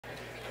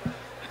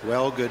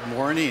Well, good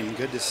morning.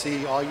 Good to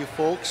see all you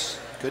folks.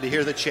 Good to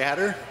hear the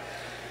chatter.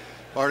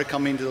 Part of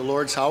coming to the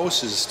Lord's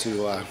house is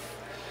to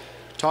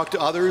talk to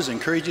others,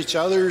 encourage each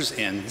other,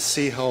 and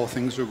see how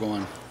things are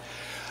going.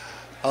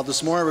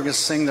 This morning we're going to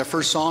sing the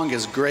first song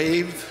is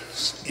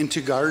Graves into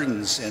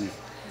Gardens. And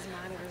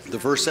the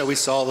verse that we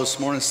saw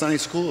this morning in Sunday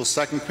school is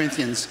 2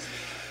 Corinthians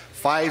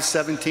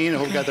 5:17. I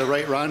hope I got the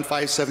right, Ron,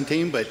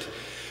 5:17. But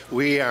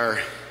we are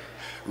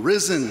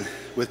risen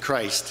with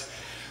Christ.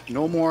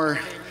 No more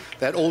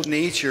that old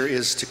nature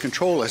is to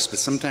control us, but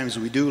sometimes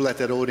we do let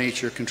that old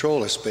nature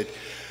control us. But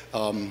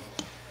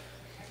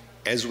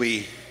as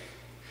we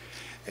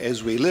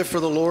live for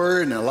the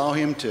Lord and allow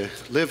Him to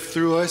live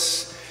through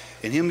us,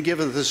 and Him give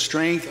us the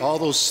strength, all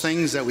those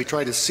things that we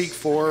try to seek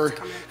for,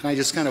 can I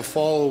just kind of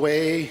fall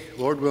away,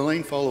 Lord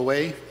willing, fall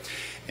away,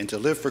 and to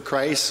live for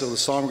Christ. So the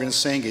song we're going to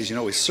sing is,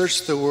 we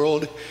search the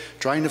world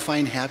trying to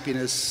find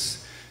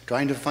happiness,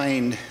 trying to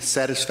find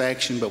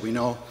satisfaction, but we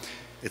know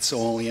it's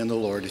only in the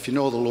Lord. If you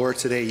know the Lord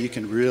today, you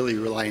can really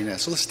rely on that.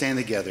 So let's stand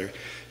together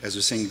as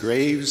we sing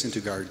Graves into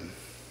Garden.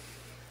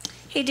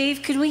 Hey,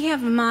 Dave, could we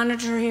have a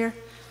monitor here?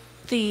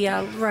 The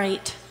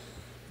right.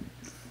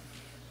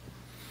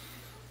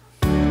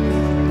 Here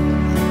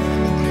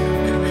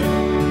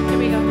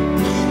we go.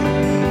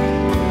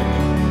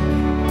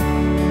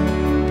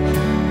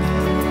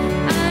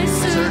 I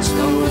searched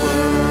the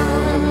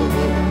world.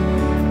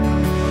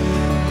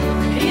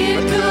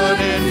 It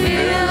couldn't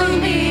fill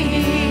me.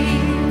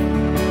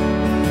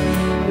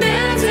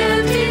 Man's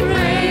empty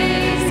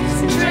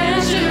praise,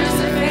 treasures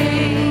of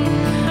faith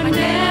are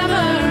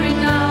never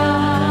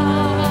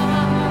enough.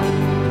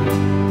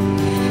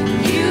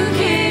 You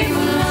can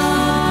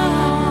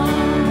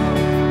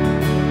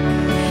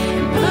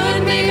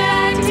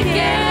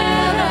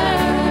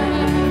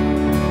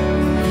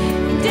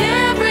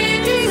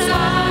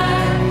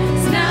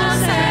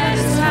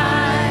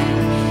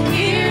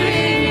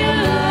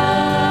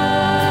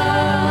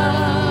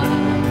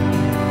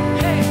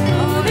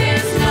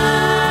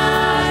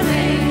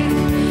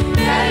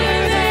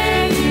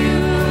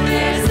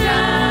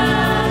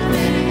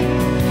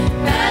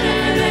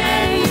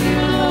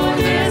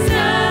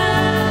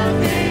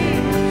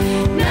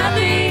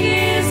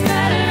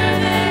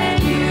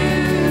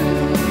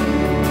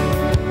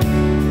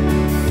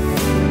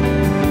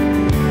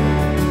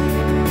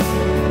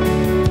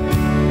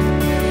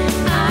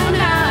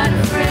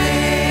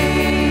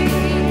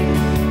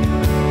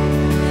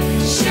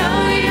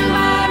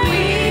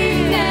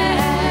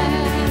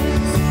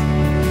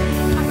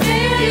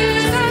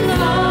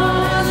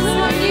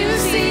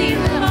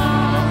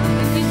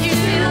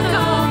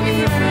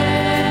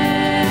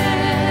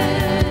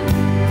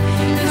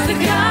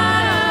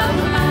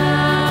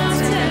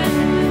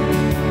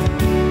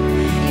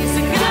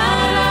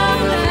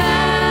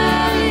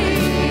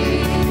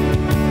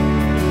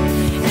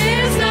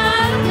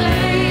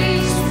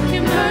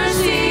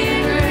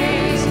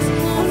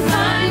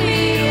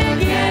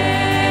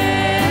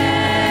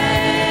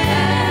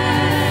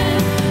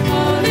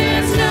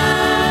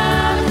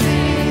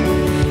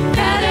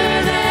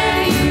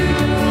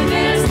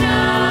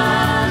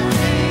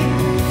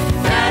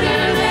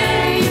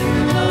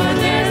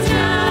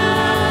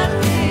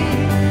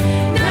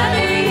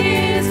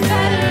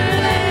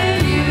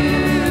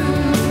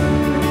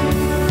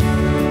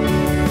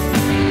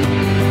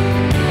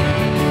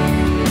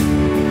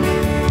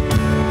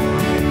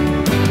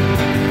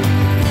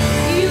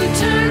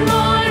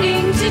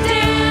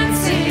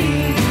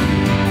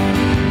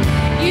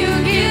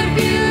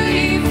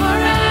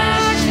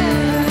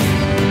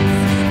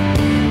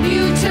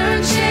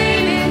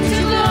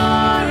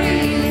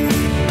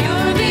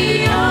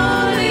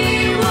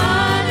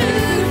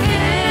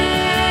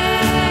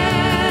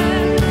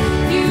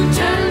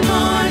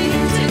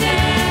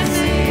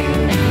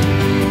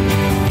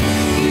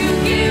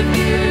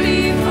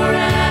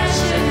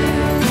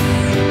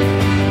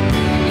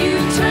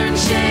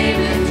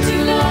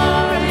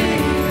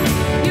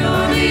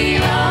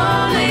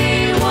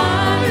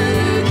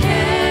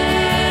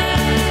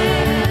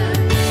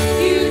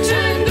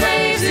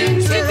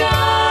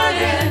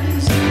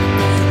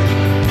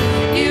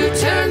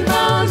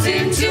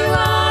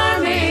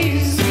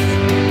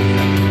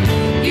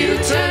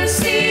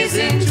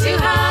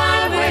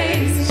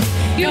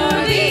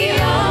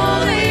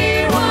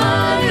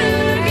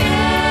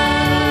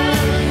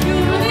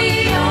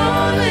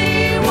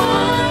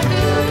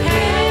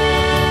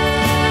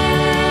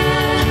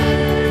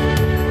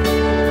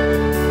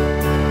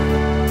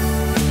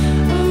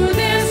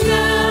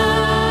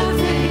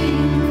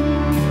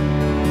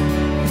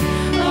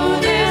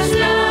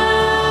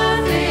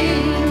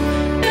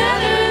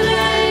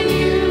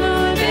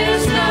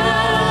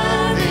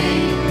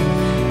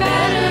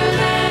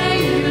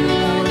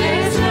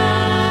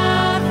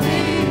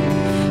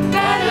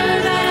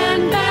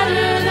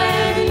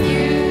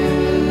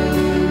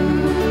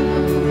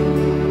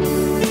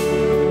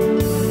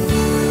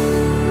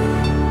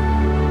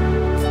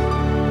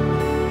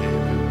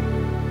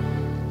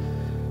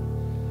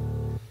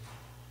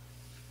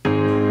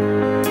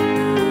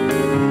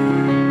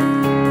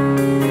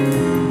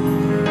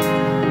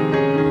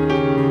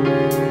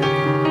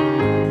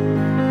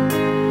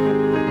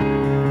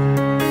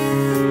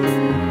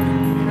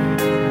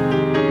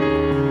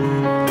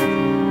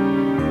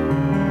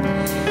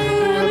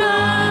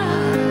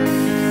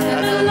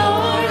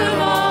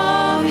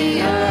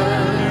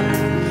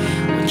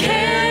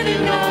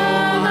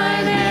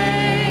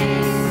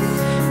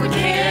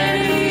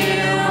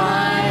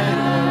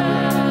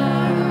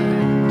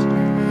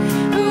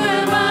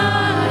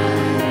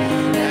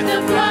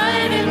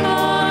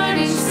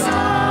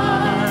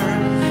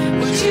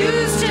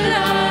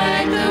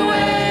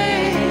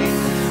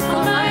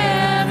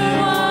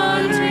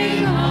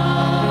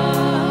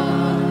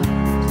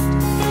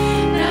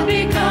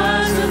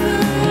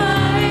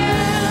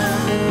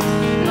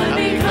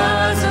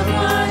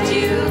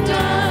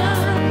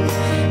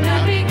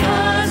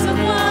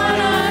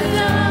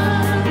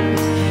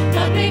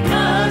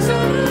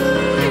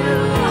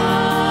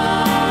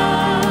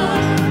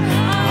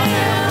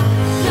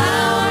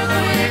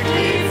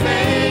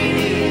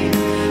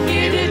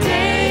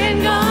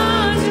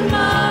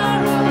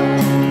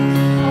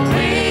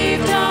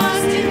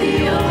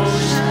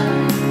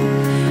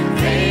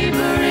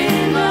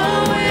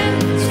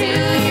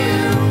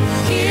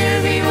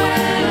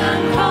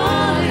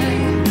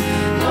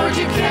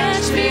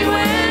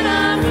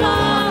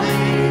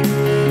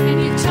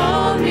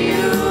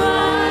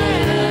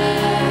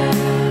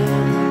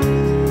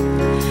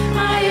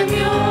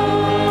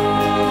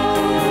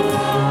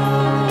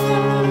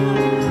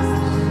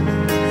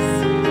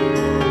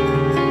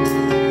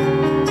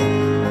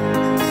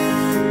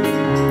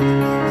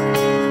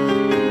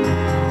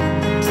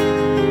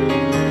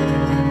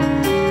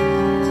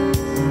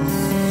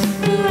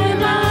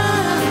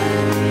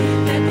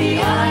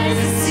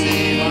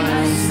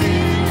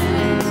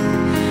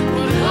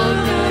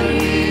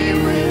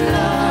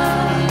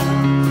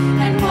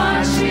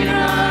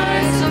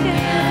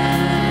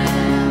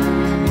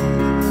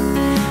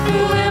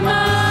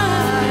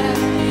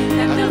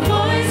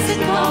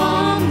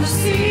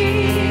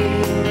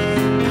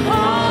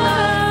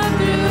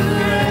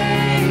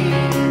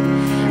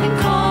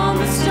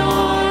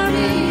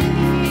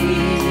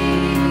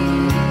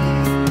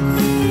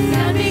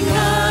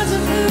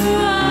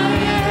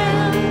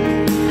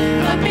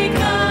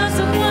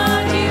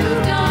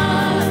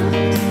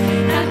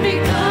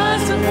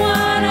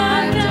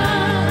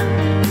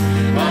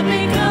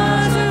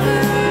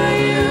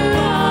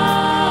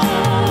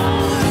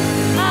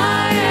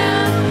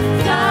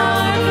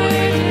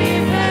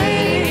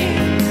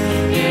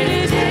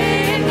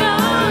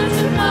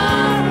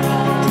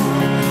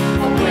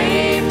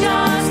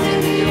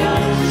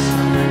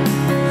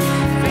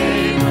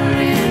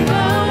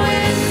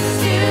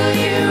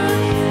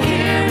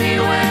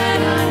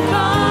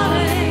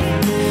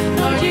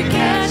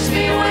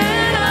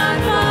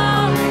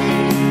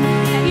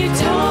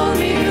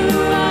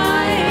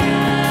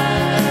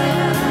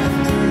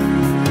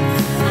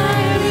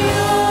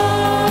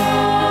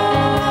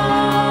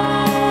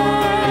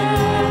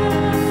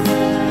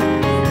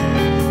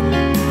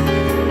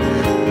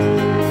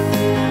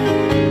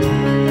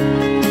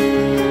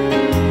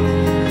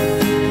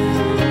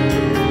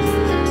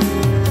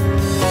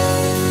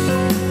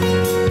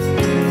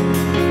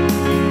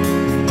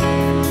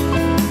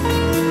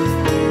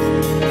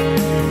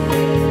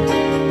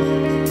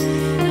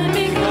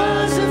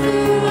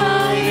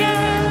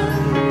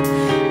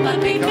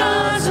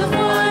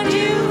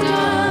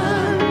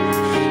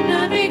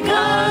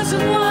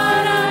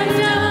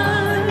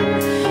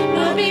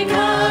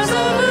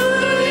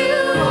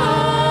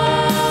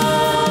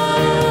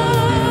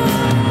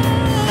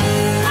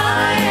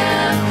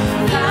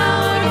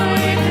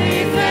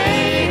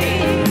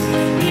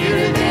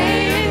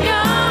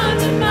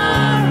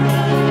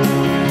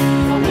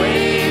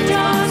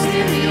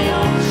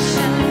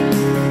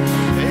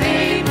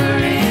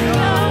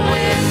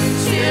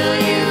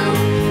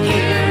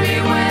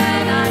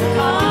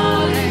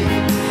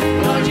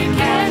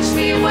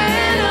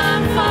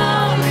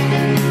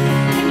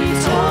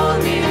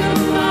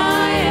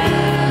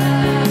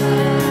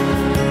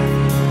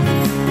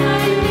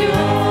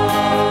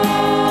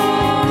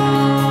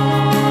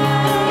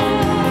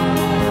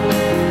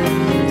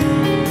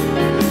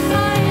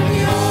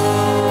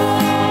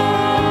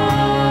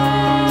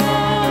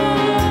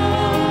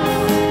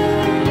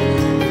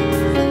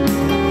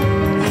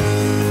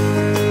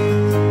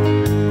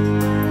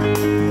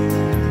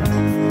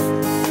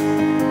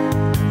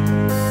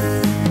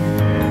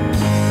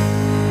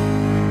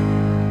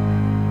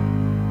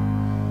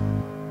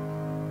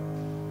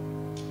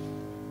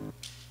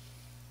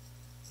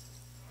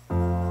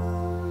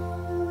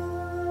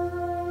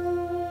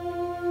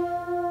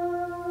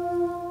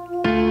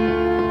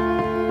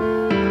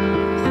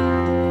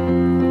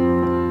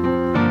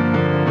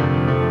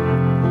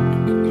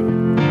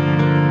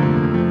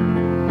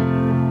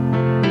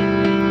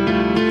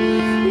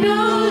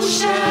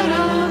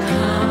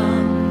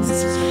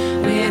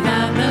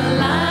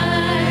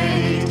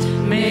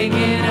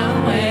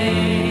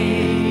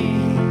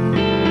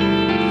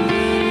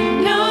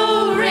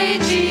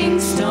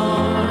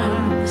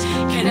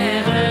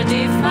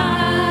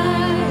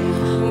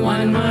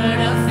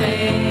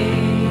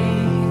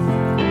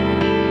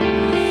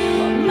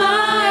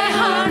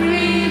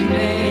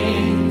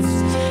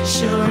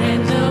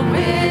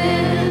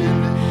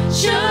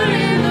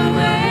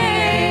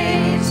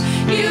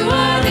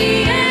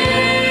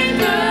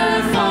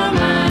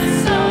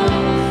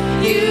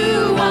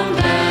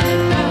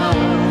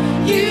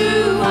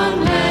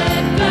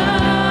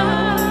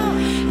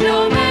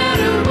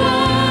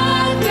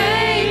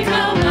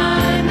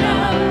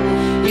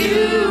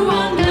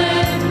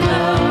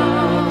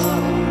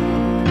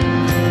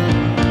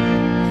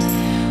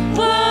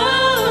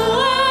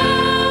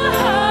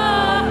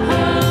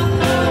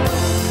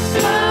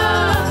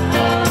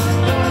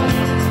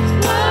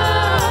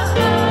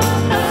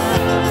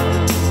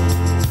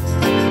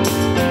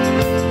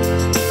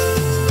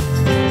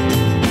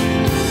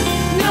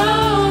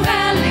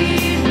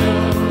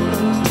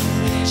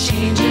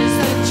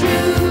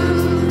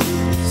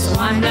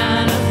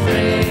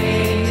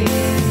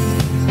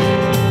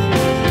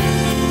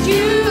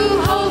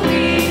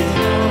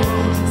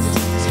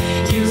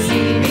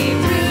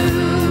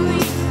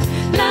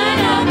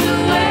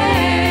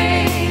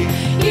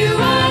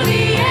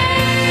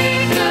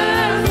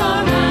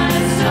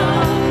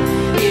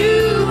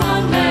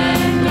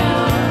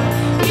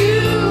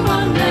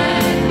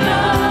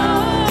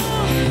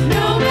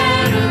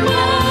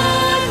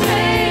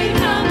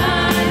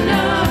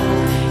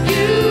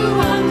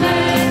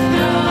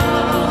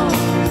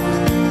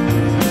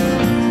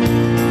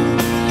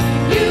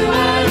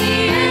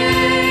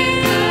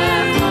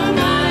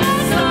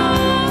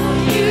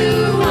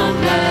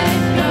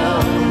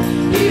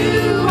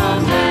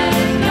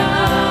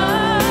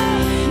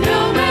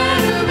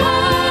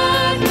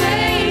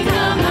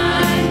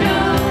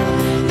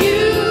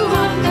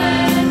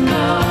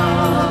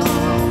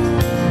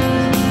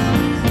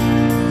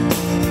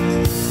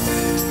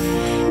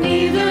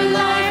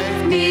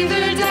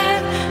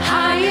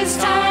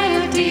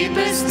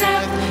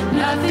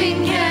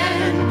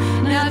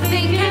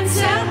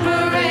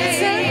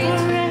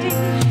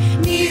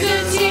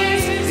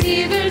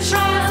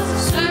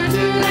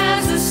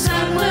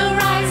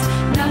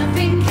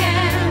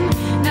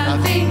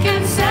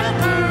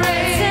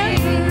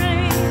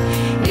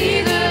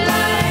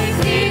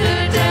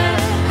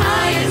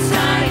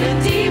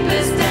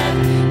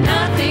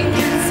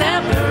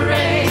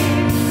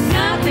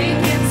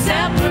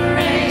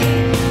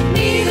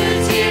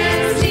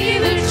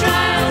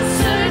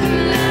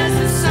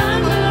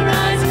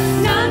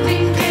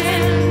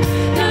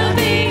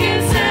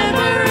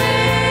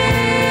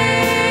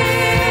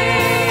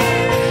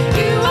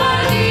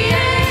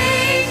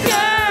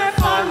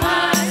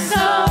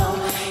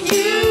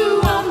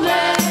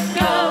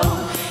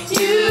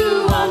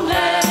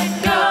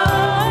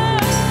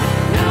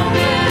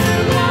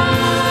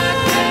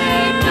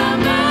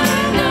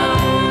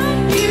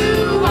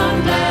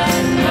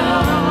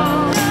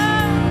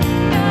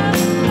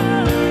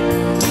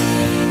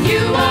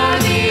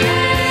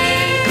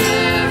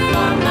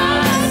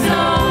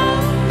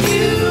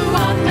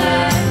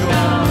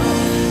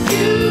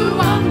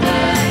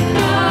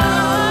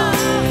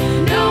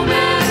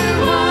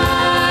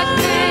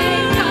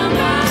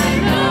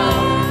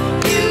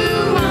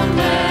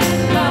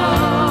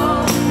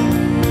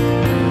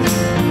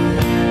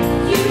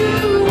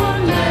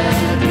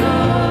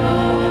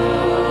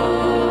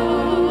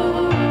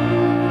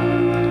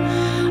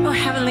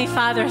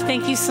Father,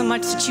 thank you so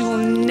much that you will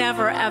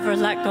never, ever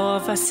let go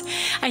of us.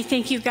 I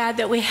thank you, God,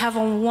 that we have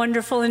a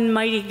wonderful and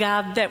mighty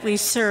God that we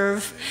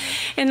serve.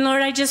 And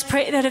Lord, I just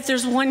pray that if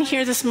there's one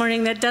here this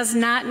morning that does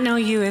not know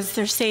you as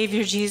their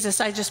Savior, Jesus,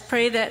 I just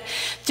pray that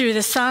through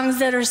the songs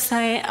that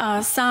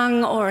are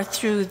sung or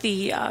through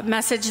the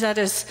message that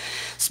is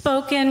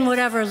spoken,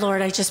 whatever,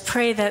 Lord, I just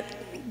pray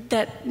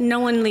that no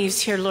one leaves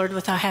here, Lord,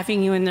 without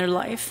having you in their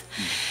life.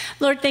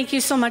 Lord, thank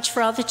you so much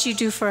for all that you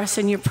do for us.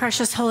 In your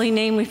precious holy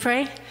name we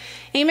pray.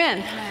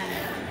 Amen.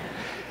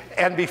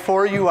 And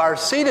before you are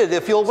seated,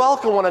 if you'll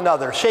welcome one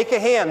another, shake a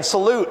hand,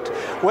 salute,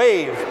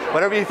 wave,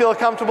 whatever you feel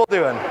comfortable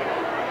doing.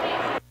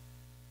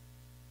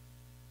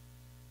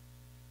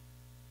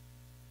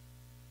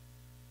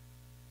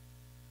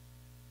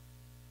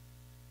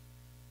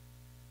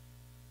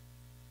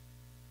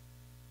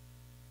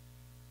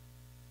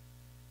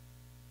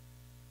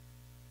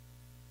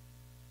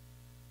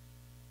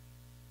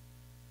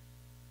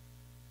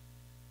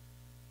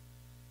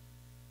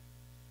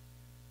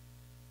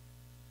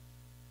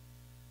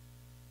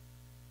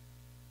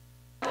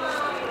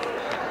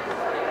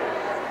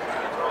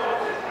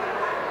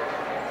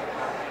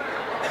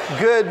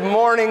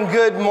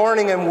 Good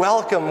morning, and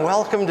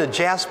welcome to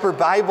Jasper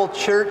Bible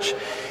Church.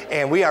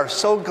 And we are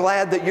so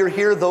glad that you're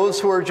here. Those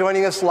who are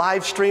joining us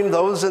live stream,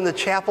 those in the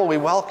chapel, we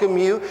welcome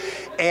you.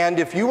 And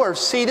if you are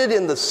seated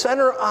in the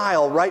center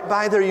aisle, right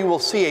by there, you will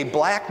see a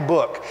black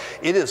book.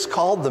 It is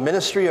called the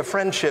Ministry of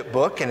Friendship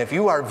book. And if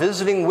you are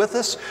visiting with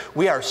us,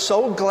 we are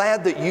so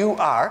glad that you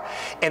are.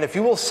 And if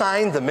you will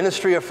sign the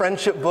Ministry of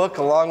Friendship book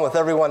along with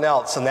everyone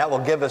else, and that will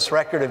give us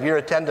record of your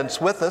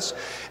attendance with us.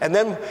 And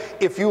then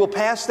if you will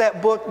pass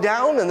that book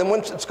down, and then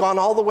once it's gone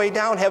all the way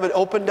down, have it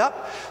opened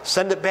up,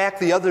 send it back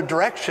the other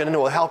direction, and it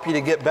will help you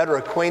to get better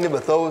acquainted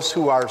with those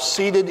who are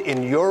seated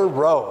in your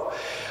row.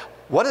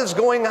 What is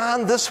going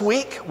on this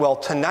week? Well,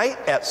 tonight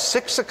at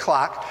 6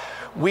 o'clock,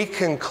 we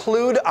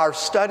conclude our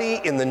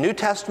study in the New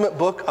Testament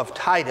book of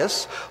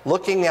Titus,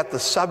 looking at the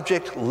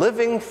subject,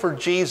 Living for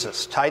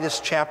Jesus, Titus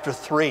chapter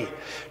 3.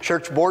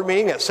 Church board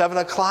meeting at 7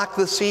 o'clock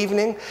this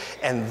evening.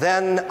 And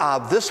then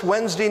this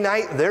Wednesday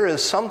night, there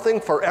is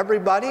something for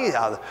everybody.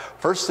 The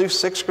 1st through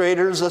 6th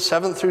graders, the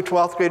 7th through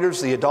 12th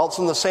graders, the adults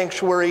in the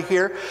sanctuary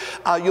here.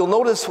 You'll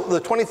notice the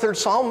 23rd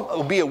Psalm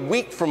will be a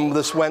week from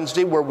this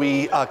Wednesday where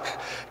we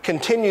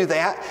continue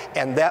that.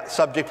 And that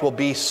subject will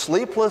be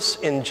Sleepless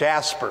in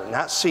Jasper,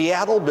 not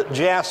Seattle, but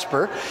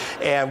Jasper,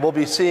 and we'll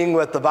be seeing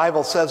what the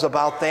Bible says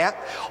about that.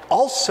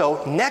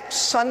 Also,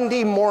 next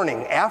Sunday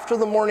morning, after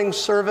the morning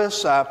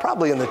service,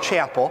 probably in the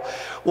chapel,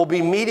 we'll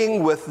be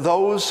meeting with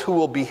those who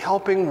will be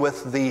helping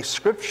with the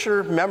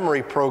Scripture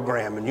Memory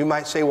Program. And you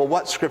might say, well,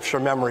 what Scripture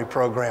Memory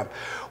Program?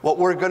 What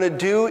we're going to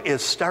do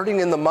is, starting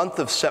in the month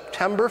of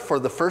September for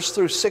the 1st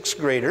through 6th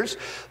graders,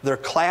 their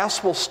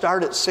class will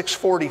start at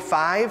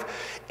 6:45,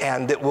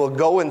 and it will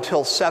go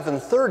until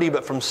 7:30,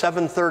 but from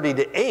 7:30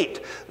 to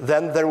 8,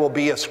 then there will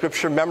be a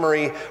Scripture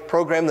Memory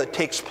Program that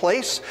takes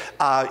place.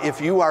 If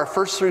you are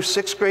 1st through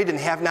 6th grade and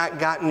have not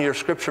gotten your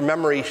Scripture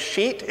Memory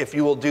sheet, if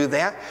you will do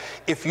that.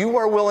 If you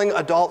are willing,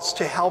 adults,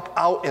 to help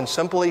out in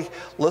simply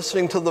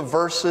listening to the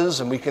verses,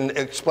 and we can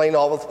explain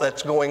all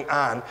that's going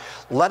on,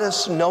 let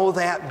us know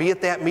that. Be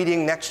at that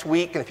meeting next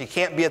week, and if you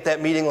can't be at that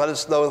meeting, let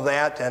us know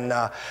that, and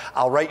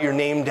I'll write your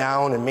name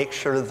down and make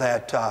sure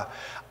that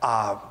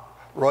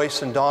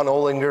Royce and Dawn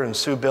Olinger and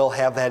Sue Bill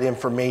have that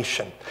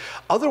information.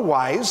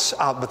 Otherwise,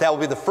 but that will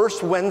be the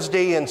first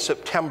Wednesday in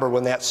September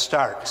when that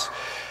starts.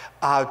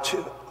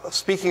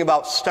 Speaking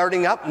about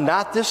starting up,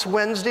 not this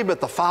Wednesday,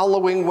 but the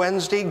following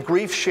Wednesday,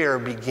 Grief Share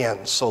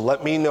begins. So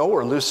let me know,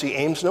 or Lucy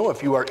Ames know,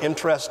 if you are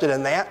interested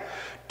in that.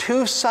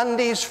 2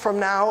 Sundays from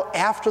now,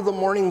 after the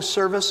morning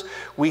service,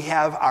 we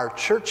have our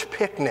church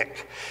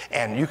picnic.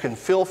 And you can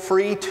feel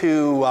free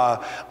to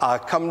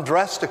come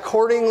dressed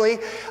accordingly.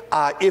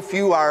 If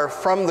you are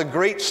from the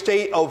great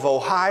state of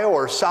Ohio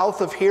or south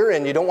of here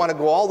and you don't want to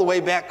go all the way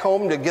back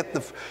home to get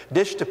the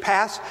dish to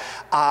pass,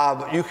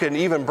 you can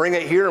even bring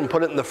it here and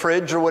put it in the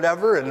fridge or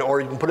whatever,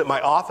 or you can put it in my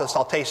office.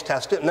 I'll taste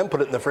test it and then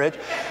put it in the fridge.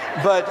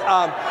 But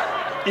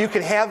you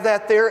can have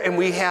that there, and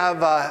we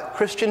have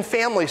Christian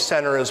Family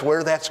Center is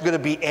where that's going to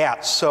be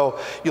at. So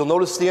you'll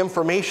notice the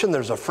information.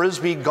 There's a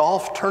Frisbee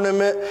golf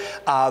tournament.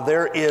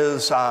 There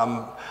is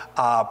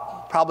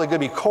probably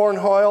going to be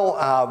cornhole,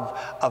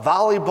 a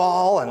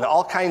volleyball, and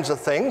all kinds of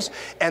things.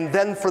 And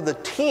then for the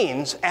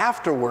teens,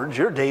 afterwards,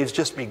 your day's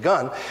just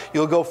begun,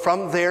 you'll go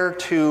from there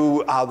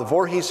to the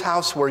Voorhees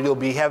house, where you'll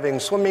be having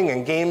swimming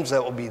and games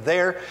that will be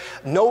there.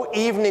 No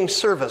evening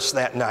service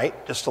that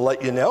night, just to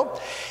let you know.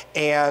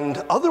 And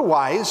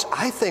otherwise,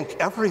 I think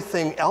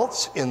everything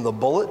else in the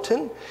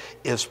bulletin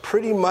is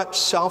pretty much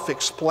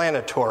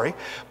self-explanatory,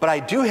 but I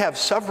do have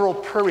several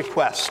prayer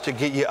requests to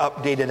get you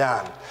updated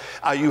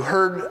on. You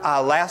heard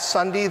last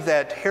Sunday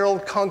that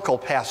Harold Kunkel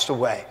passed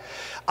away.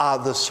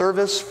 The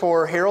service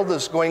for Harold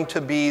is going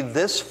to be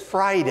this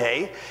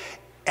Friday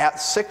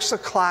at 6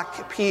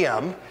 o'clock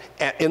p.m.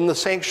 in the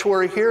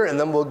sanctuary here, and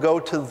then we'll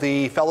go to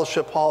the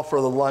fellowship hall for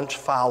the lunch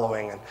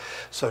following. And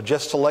so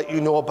just to let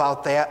you know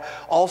about that.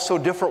 Also,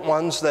 different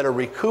ones that are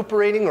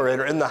recuperating or that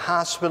are in the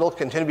hospital,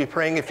 continue to be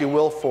praying, if you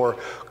will, for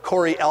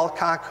Corey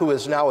Elcock, who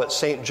is now at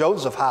St.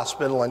 Joseph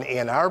Hospital in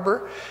Ann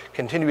Arbor.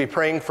 Continue to be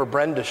praying for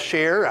Brenda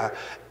Scher.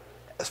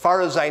 As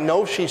far as I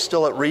know, she's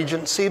still at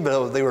Regency,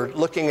 but they were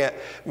looking at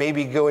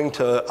maybe going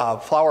to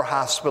Flower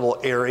Hospital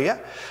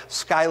area.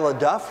 Skyla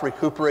Duff,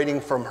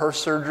 recuperating from her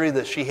surgery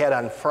that she had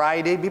on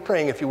Friday. Be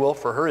praying, if you will,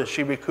 for her as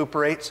she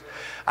recuperates.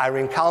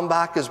 Irene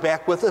Kalmbach is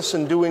back with us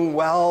and doing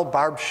well.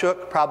 Barb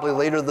Shook, probably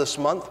later this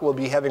month, will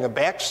be having a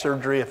back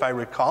surgery, if I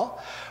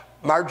recall.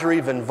 Marjorie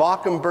Van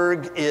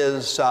Valkenburg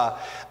is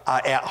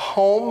at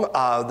home.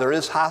 There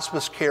is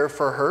hospice care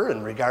for her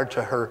in regard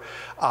to her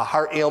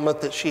heart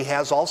ailment that she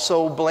has.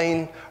 Also,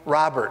 Blaine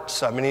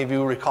Roberts. Many of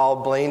you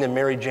recall Blaine and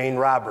Mary Jane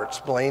Roberts.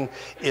 Blaine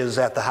is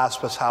at the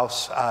hospice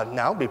house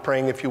now. Be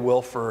praying, if you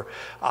will, for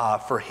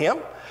him.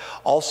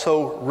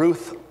 Also,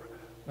 Ruth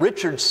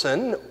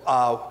Richardson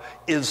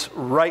is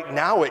right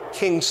now at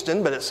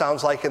Kingston, but it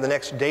sounds like in the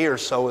next day or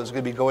so is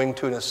going to be going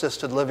to an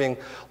assisted living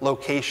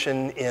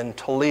location in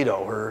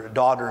Toledo. Her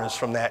daughter is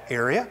from that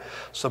area.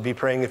 So be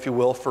praying, if you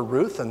will, for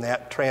Ruth and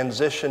that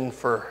transition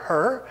for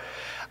her.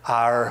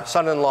 Our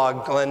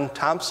son-in-law, Glenn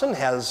Thompson,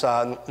 has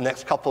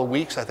next couple of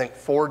weeks, I think,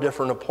 4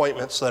 different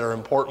appointments that are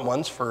important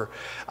ones for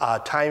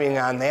timing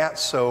on that,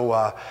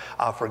 so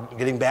for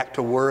getting back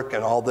to work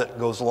and all that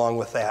goes along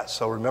with that.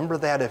 So remember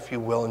that, if you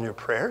will, in your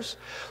prayers.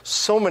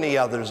 So many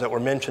others that were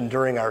mentioned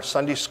during our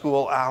Sunday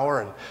school hour,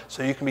 and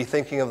so you can be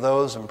thinking of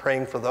those and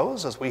praying for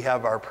those as we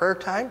have our prayer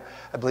time.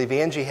 I believe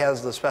Angie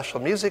has the special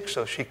music,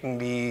 so she can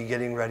be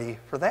getting ready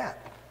for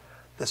that.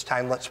 This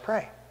time, let's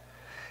pray.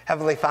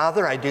 Heavenly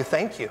Father, I do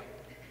thank you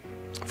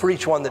for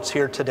each one that's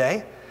here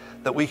today,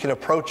 that we can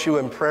approach you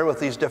in prayer with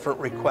these different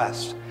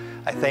requests.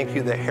 I thank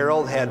you that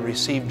Harold had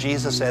received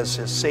Jesus as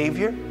his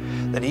Savior,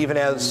 that even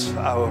as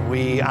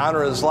we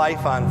honor his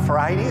life on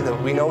Friday,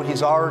 that we know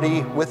he's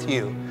already with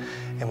you.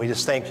 And we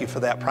just thank you for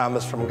that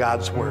promise from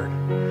God's Word.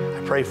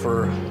 I pray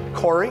for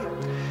Corey,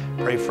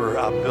 pray for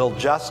Bill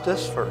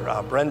Justice, for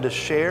Brenda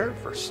Scher,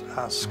 for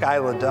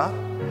Skyla Duff,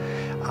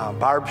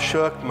 Barb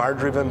Shook,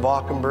 Marjorie Van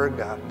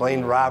Valkenburg,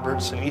 Blaine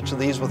Roberts, and each of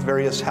these with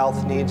various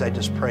health needs. I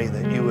just pray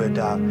that you would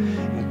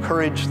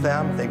encourage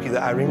them. Thank you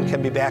that Irene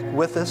can be back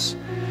with us.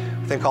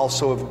 I think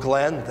also of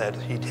Glenn, that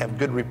he'd have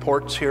good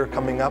reports here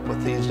coming up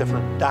with these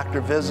different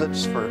doctor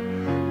visits for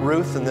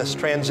Ruth in this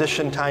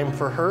transition time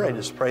for her. I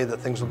just pray that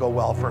things will go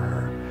well for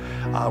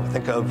her. We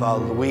think of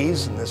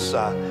Louise and this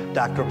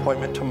doctor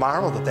appointment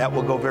tomorrow, that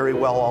will go very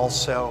well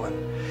also.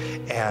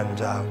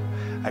 And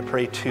I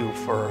pray too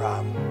for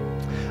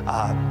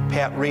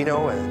Pat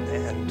Reno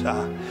and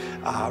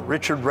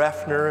Richard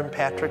Refner and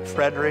Patrick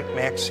Frederick,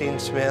 Maxine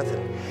Smith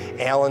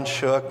and Alan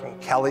Shook and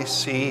Kelly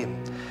C.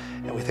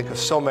 And we think of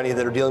so many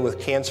that are dealing with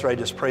cancer. I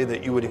just pray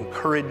that you would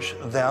encourage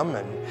them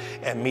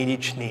and meet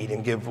each need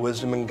and give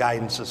wisdom and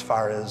guidance as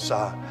far as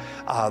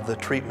the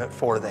treatment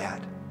for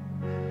that.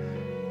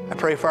 I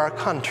pray for our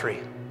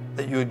country,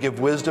 that you would give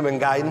wisdom and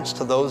guidance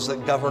to those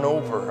that govern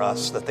over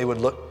us, that they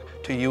would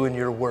look to you and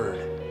your word.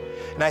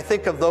 And I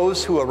think of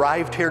those who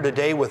arrived here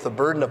today with a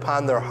burden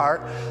upon their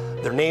heart.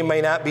 Their name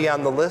may not be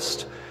on the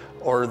list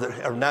or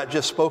not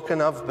just spoken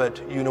of,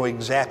 but you know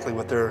exactly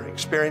what they're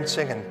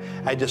experiencing. And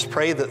I just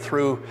pray that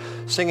through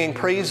singing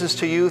praises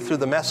to you, through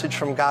the message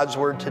from God's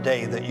Word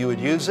today, that you would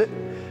use it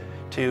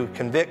to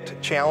convict,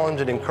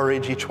 challenge, and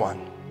encourage each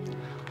one.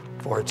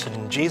 For it's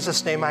in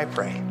Jesus' name I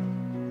pray.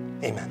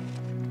 Amen.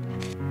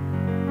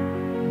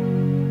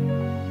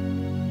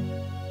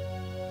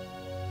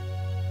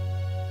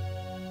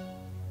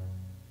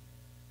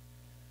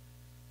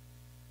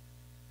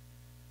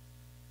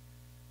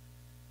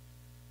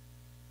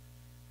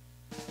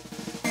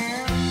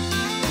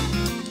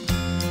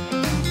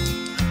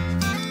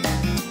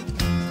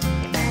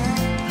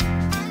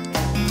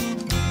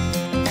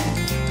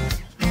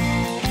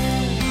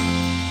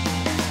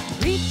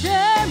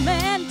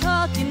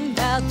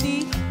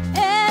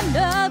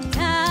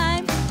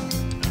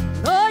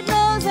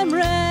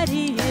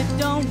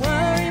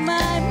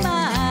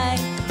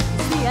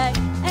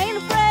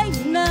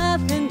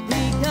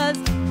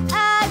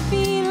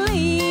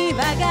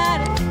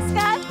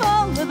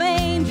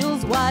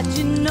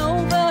 Watching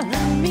over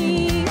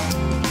me.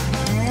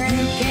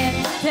 You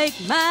can't take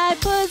my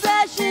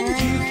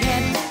possessions, you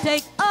can't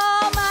take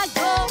all my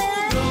gold.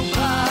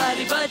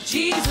 Nobody but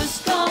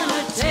Jesus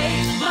gonna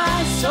take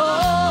my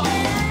soul.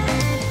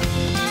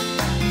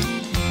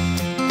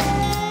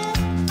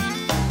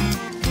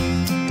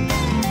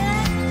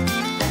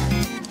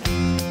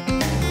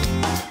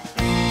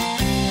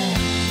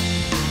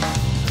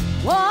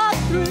 Walk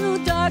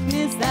through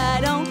darkness,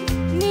 I don't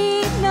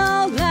need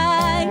no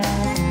light.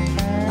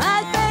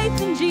 My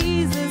faith in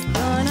Jesus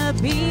gonna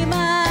be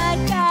my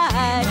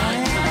guide.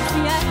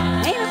 See,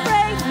 I ain't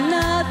afraid of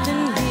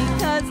nothing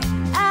because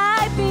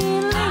I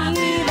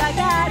believe I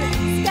got a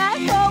sky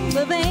full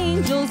of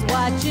angels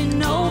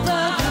watching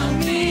over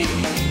me.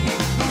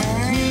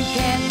 You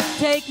can't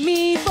take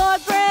me for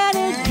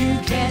granted, you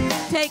can't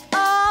take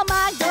all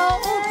my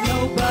gold.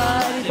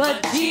 Nobody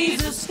but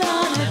Jesus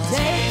gonna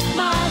take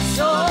my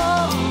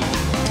soul.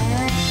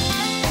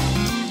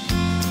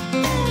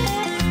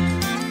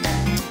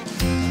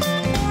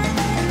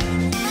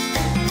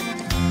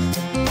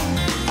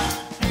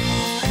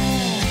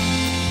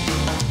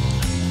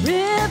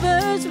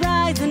 Rivers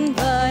rising,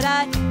 but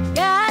I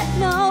got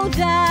no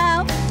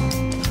doubt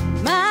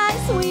my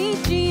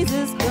sweet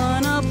Jesus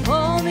gonna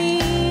pull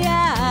me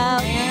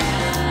out.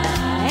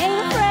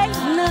 Ain't afraid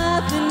of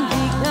nothing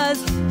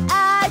because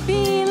I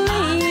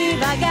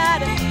believe I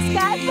got a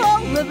sky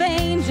full of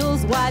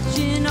angels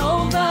watching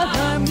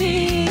over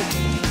me.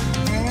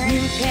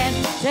 You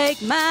can't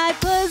take my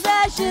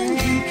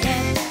possessions, you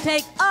can't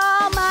take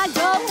all my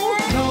gold.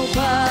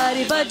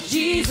 Nobody but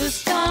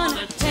Jesus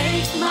gonna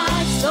take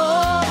my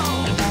soul.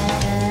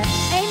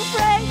 Ain't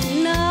afraid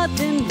of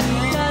nothing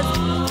because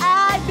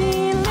I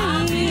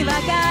believe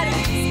I got a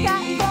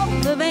sky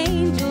full of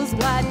angels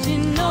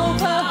watching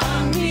over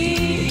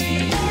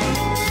me.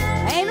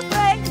 Ain't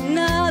afraid of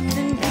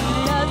nothing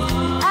because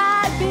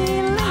I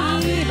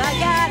believe I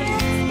got a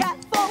sky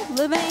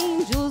full of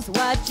angels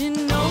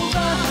watching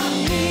over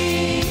me.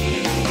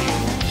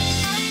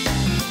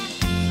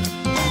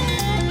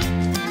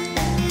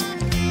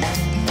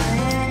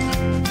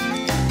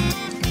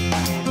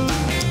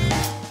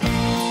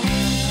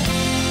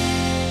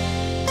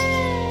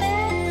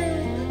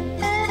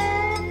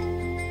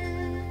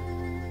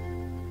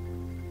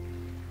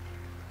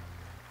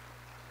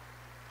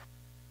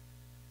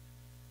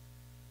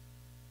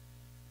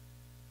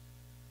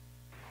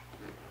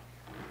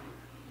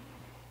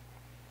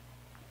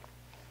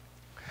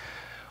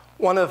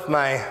 One of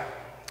my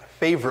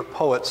favorite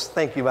poets,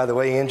 thank you, by the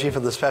way, Angie,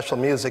 for the special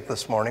music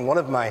this morning. One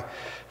of my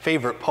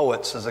favorite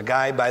poets is a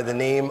guy by the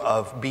name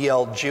of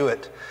B.L.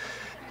 Jewett.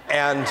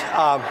 And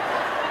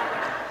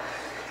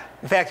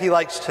in fact, he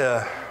likes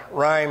to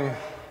rhyme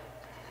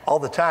all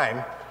the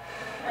time.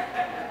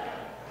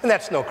 And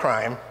that's no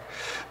crime.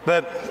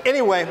 But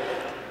anyway,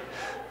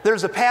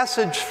 there's a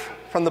passage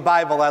from the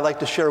Bible I'd like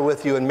to share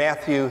with you in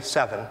Matthew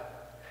 7.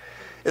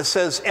 It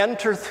says,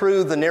 "Enter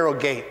through the narrow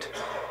gate,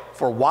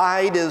 for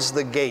wide is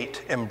the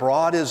gate and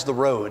broad is the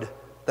road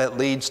that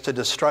leads to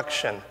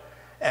destruction,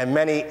 and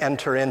many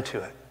enter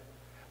into it."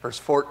 Verse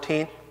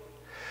 14,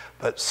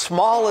 "But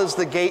small is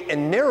the gate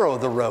and narrow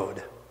the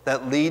road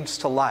that leads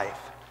to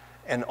life,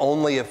 and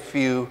only a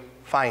few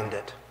find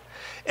it."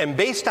 And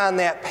based on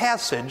that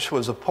passage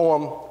was a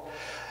poem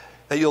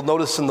that you'll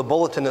notice in the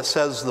bulletin. It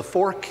says, "The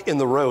Fork in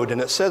the Road," and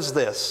it says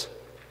this: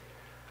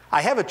 "I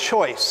have a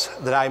choice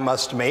that I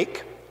must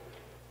make.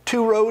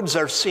 Two roads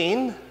are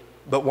seen,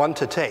 but one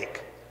to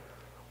take.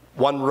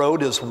 One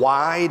road is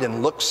wide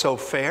and looks so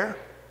fair,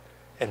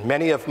 and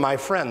many of my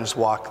friends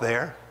walk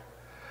there.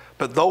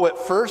 But though at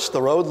first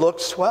the road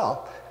looks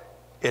swell,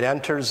 it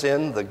enters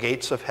in the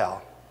gates of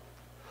hell.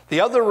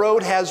 The other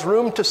road has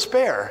room to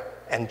spare,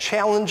 and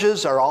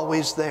challenges are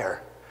always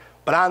there.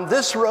 But on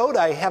this road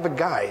I have a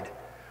guide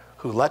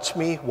who lets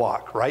me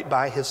walk right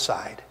by his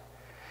side.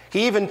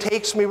 He even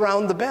takes me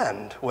round the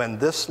bend when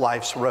this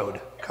life's road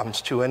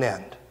comes to an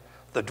end.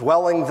 The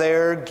dwelling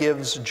there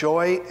gives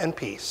joy and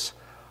peace,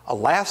 a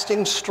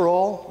lasting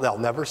stroll they'll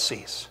never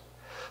cease.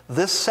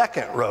 This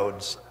second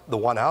road's the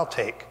one I'll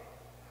take.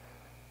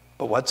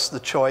 But what's the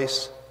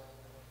choice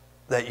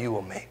that you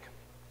will make?"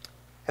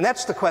 And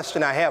that's the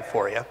question I have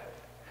for you,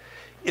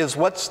 is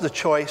what's the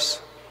choice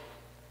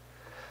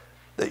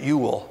that you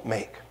will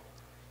make?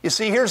 You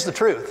see, here's the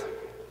truth.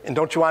 And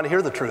don't you want to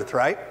hear the truth,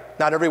 right?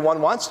 Not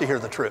everyone wants to hear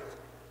the truth.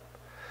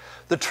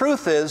 The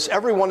truth is,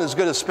 everyone is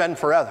going to spend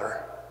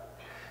forever,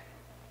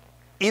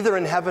 either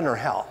in heaven or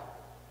hell.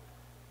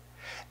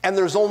 And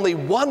there's only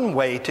one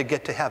way to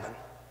get to heaven,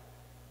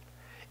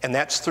 and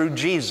that's through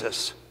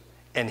Jesus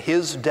and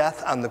his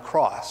death on the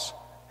cross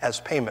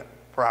as payment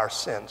for our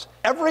sins.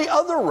 Every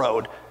other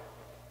road,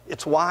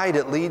 it's wide,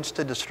 it leads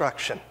to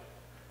destruction.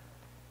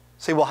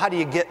 Say, well, how do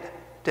you get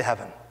to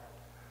heaven?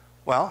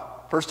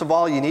 Well, first of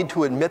all, you need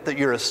to admit that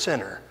you're a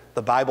sinner.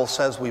 The Bible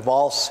says we've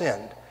all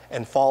sinned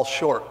and fall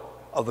short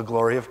of the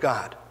glory of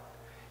God.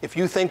 If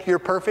you think you're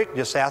perfect,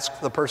 just ask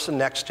the person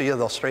next to you.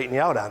 They'll straighten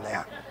you out on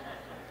that.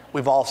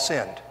 We've all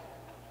sinned.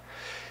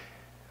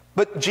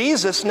 But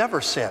Jesus never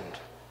sinned.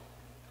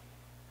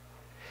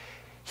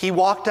 He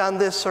walked on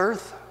this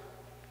earth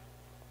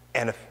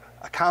and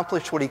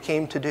accomplished what he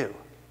came to do.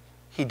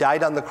 He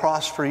died on the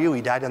cross for you.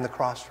 He died on the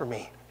cross for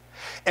me.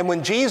 And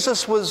when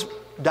Jesus was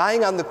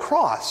dying on the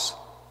cross,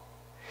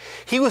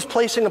 he was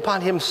placing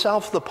upon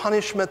himself the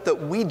punishment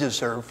that we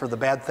deserve for the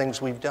bad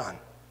things we've done.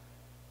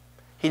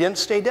 He didn't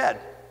stay dead,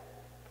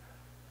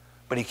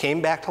 but he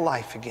came back to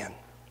life again.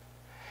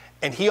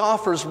 And he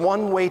offers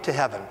one way to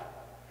heaven.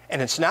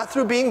 And it's not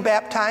through being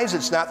baptized.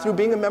 It's not through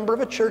being a member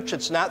of a church.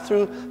 It's not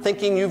through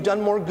thinking you've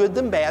done more good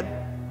than bad.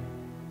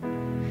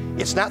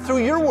 It's not through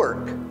your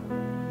work.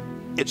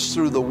 It's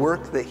through the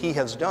work that he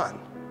has done.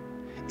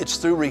 It's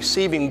through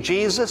receiving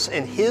Jesus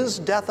and his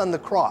death on the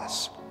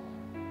cross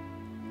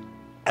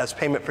as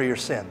payment for your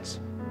sins.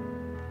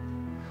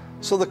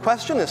 So the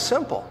question is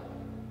simple.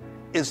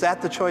 Is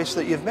that the choice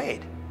that you've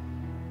made?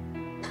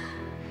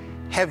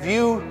 Have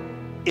you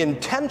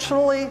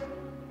intentionally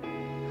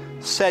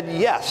said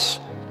yes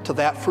to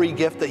that free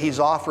gift that he's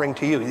offering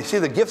to you? You see,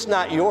 the gift's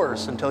not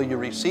yours until you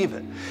receive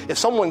it. If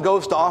someone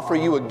goes to offer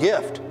you a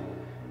gift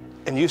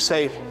and you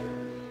say,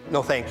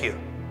 "No, thank you,"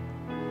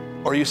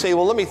 or you say,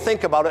 "Well, let me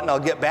think about it and I'll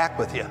get back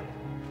with you,"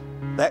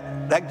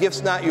 that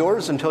gift's not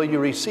yours until you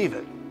receive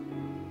it.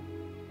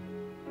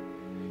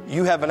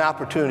 You have an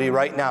opportunity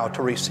right now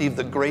to receive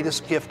the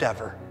greatest gift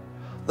ever,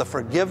 the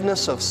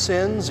forgiveness of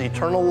sins,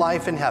 eternal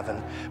life in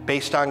heaven,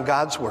 based on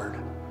God's word.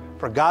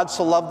 For God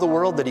so loved the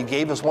world that he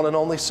gave his one and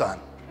only Son,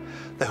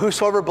 that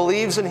whosoever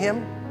believes in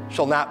him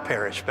shall not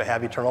perish but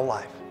have eternal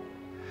life.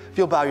 If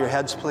you'll bow your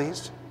heads,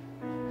 please.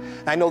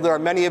 I know there are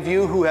many of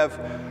you who have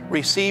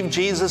received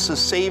Jesus as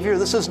Savior.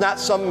 This is not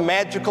some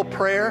magical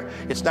prayer.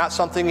 It's not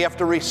something you have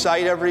to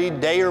recite every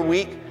day or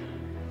week.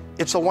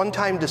 It's a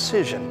one-time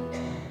decision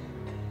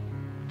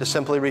to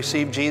simply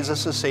receive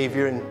Jesus as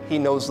Savior, and he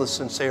knows the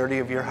sincerity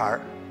of your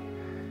heart.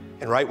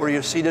 And right where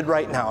you're seated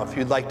right now, if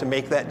you'd like to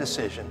make that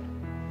decision,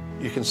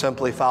 you can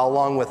simply follow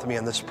along with me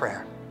in this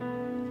prayer.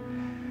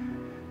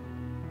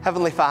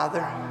 Heavenly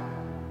Father,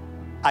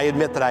 I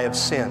admit that I have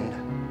sinned,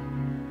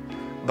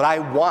 but I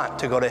want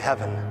to go to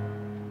heaven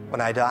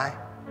when I die.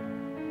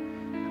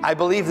 I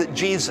believe that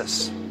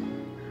Jesus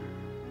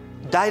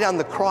died on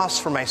the cross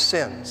for my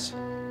sins,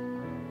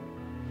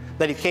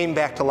 that he came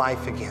back to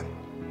life again.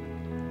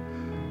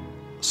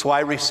 So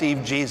I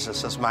receive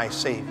Jesus as my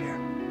Savior.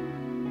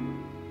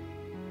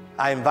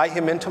 I invite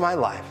him into my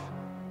life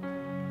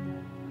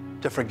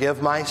to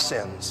forgive my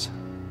sins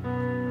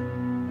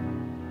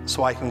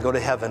so I can go to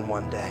heaven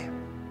one day.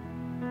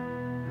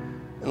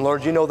 And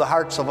Lord, you know the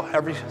hearts of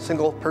every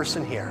single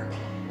person here,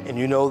 and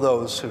you know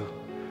those who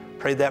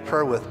prayed that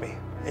prayer with me,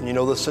 and you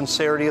know the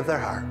sincerity of their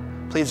heart.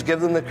 Please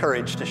give them the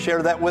courage to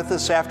share that with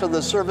us after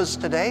the service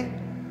today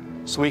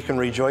so we can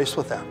rejoice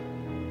with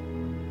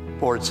them.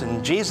 For it's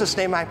in Jesus'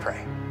 name I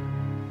pray.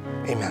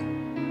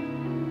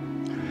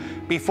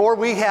 Amen. Before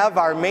we have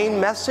our main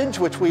message,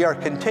 which we are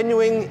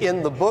continuing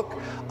in the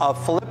book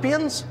of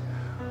Philippians,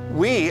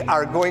 we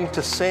are going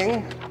to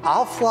sing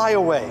I'll Fly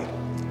Away.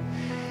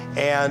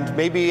 And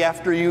maybe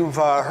after you've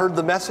heard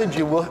the message,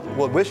 you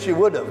will wish you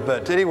would have.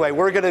 But anyway,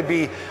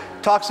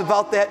 talks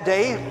about that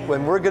day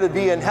when we're going to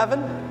be in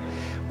heaven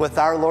with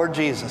our Lord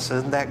Jesus.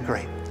 Isn't that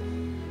great?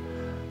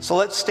 So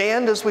let's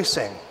stand as we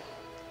sing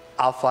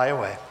I'll Fly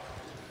Away.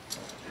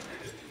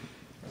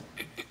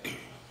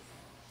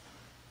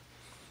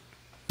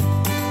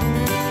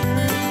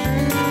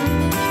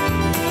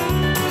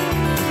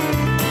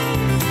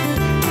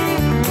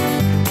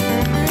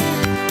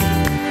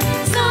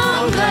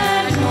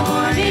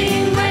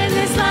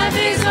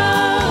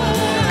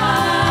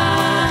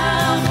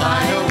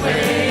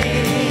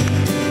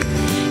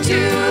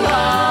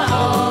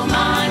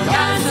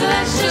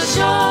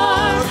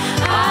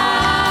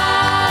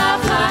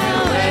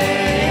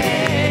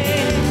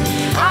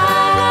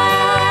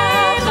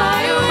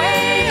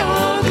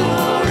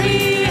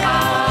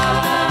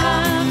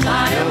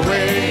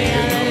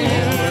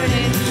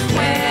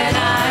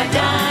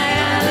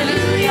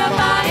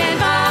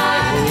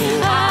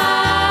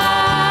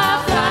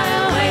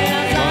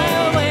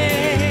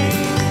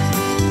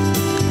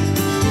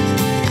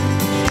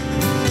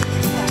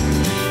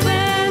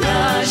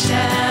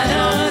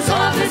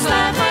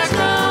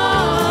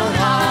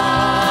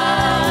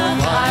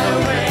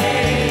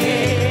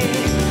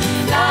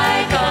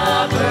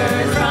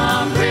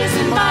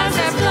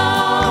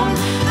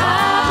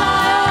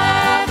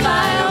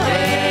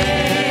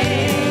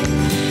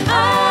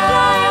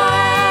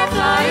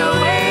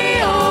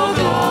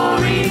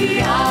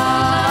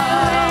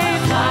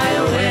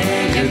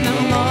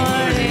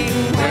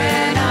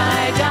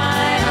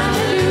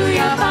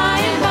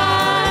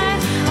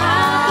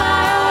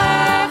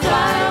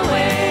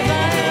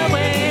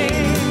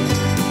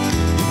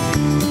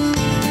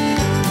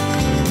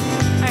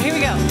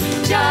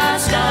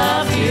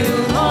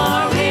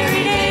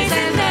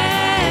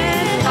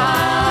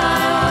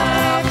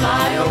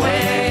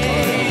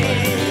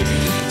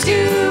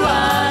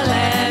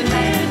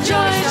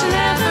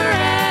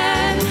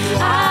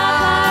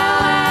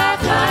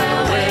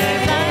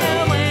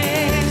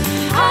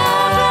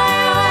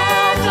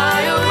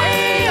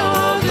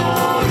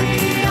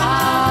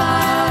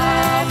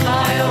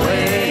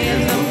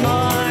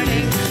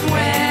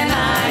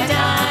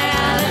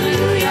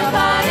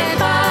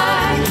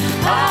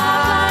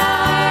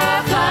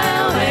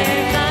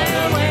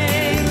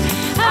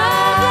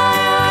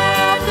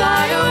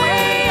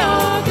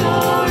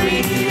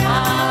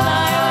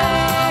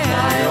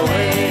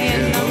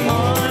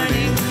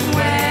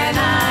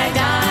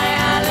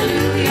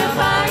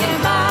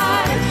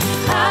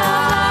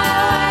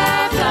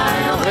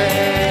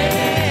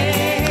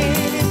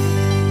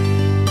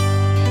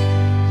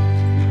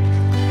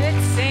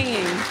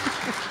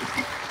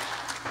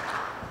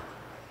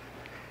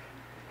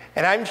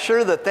 And I'm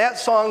sure that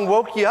song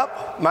woke you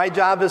up. My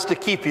job is to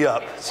keep you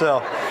up.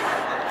 So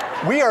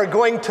we are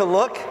going to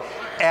look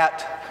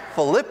at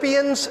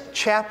Philippians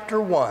chapter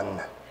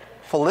 1.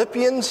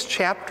 Philippians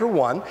chapter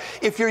 1.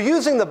 If you're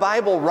using the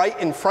Bible right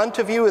in front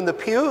of you in the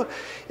pew,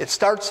 it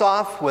starts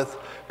off with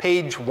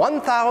page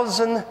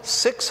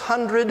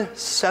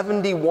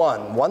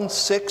 1671,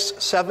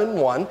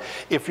 1671.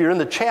 If you're in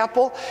the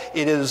chapel,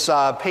 it is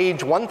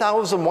page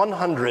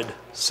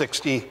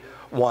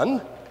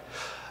 1161.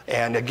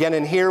 And again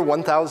in here,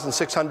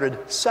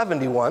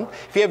 1671.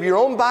 If you have your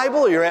own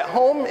Bible, you're at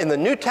home in the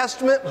New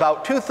Testament,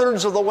 about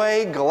 2/3 of the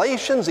way,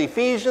 Galatians,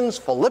 Ephesians,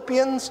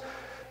 Philippians,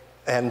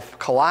 and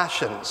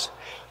Colossians.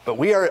 But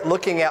we are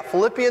looking at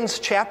Philippians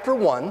chapter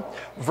 1,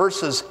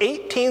 verses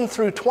 18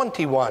 through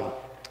 21,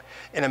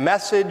 in a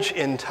message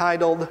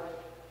entitled,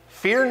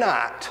 Fear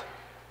Not.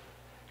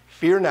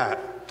 Fear Not.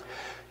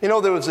 You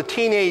know, there was a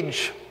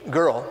teenage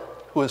girl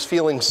who was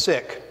feeling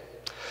sick.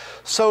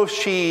 So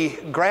she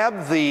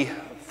grabbed the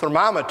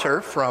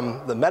thermometer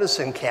from the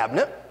medicine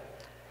cabinet.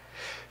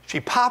 She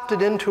popped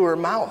it into her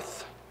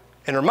mouth.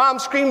 And her mom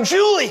screamed,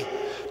 Julie,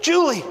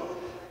 Julie,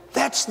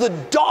 that's the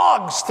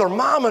dog's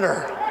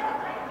thermometer.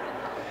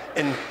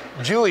 And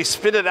Julie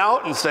spit it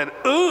out and said,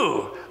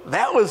 ooh,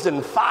 that was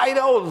in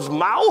Fido's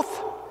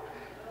mouth?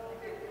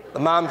 The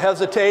mom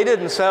hesitated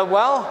and said,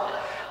 well,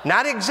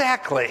 not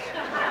exactly.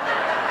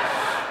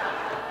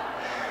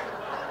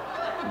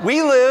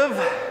 We live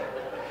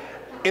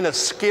in a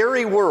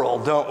scary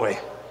world, don't we?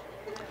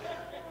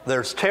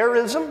 There's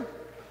terrorism,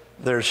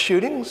 there's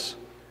shootings,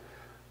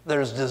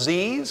 there's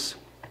disease,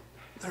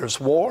 there's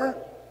war,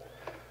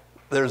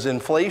 there's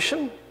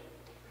inflation,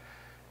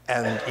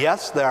 and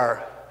yes, there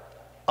are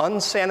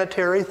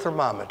unsanitary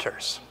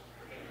thermometers.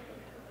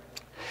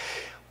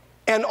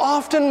 And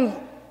often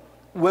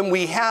when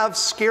we have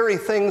scary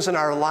things in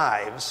our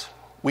lives,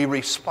 we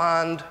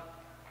respond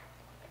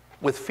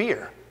with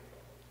fear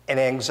and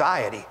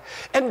anxiety.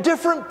 And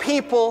different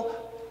people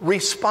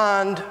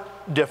respond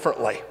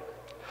differently.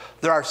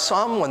 There are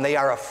some, when they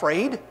are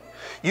afraid,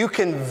 you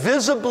can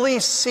visibly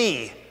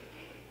see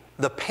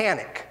the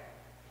panic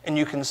and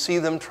you can see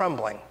them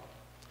trembling.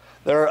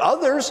 There are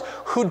others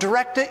who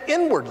direct it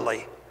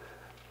inwardly.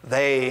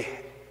 They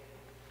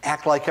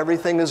act like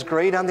everything is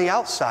great on the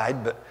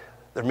outside, but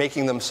they're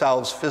making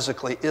themselves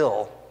physically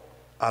ill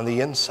on the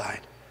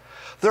inside.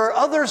 There are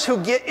others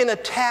who get in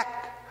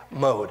attack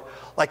mode,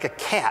 like a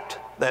cat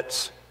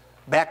that's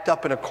backed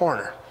up in a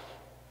corner.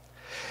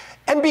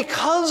 And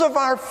because of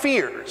our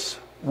fears,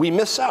 we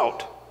miss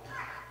out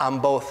on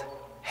both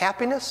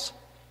happiness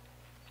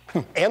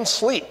and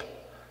sleep.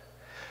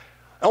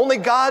 Only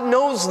God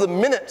knows the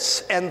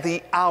minutes and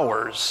the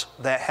hours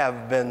that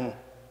have been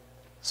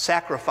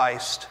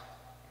sacrificed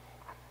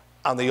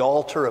on the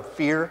altar of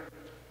fear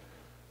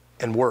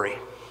and worry.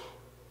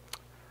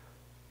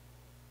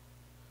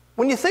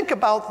 When you think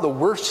about the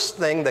worst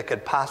thing that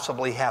could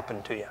possibly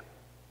happen to you,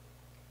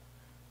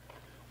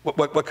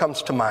 what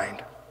comes to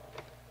mind?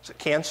 Is it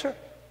cancer?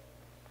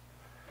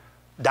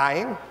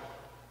 Dying?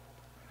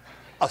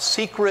 A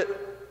secret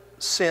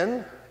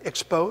sin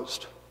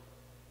exposed?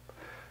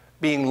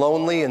 Being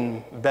lonely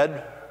and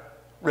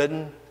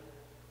bedridden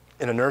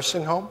in a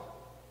nursing home?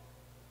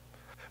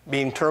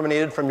 Being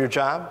terminated from your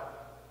job?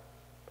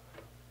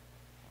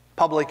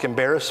 Public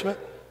embarrassment?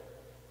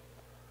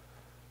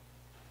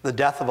 The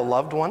death of a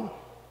loved one?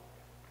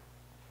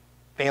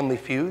 Family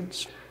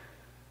feuds?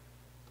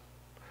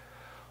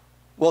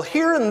 Well,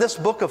 here in this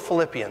book of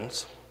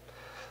Philippians,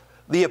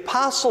 the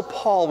Apostle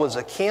Paul was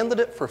a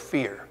candidate for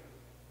fear.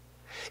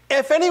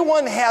 If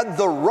anyone had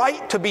the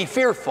right to be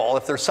fearful,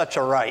 if there's such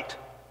a right,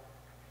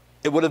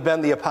 it would have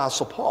been the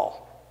Apostle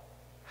Paul.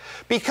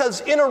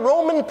 Because in a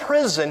Roman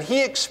prison,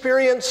 he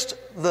experienced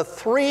the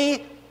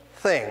three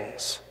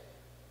things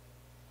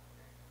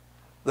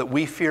that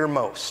we fear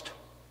most.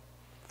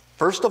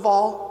 First of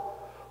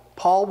all,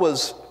 Paul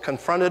was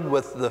confronted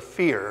with the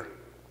fear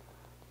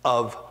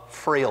of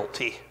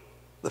frailty.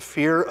 The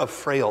fear of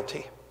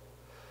frailty.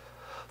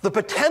 The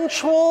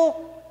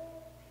potential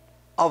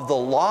of the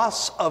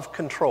loss of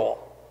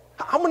control.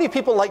 How many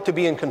people like to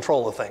be in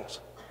control of things?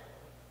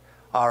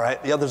 All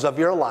right, the others of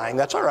you are lying.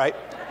 That's all right.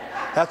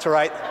 That's all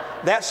right.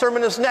 That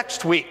sermon is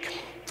next week.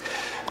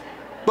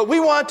 But we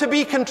want to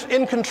be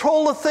in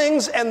control of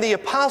things, and the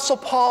Apostle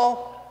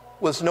Paul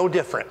was no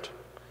different.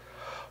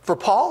 For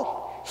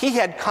Paul, he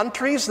had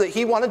countries that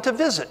he wanted to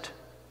visit.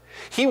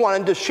 He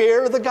wanted to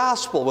share the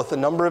gospel with a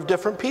number of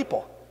different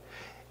people.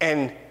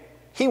 And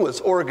he was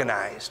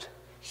organized.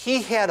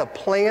 He had a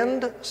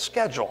planned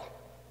schedule.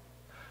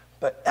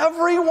 But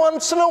every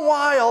once in a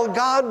while,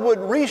 God would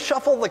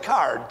reshuffle the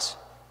cards.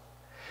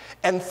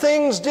 And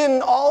things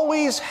didn't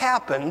always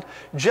happen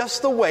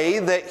just the way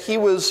that he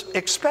was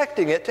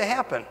expecting it to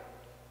happen.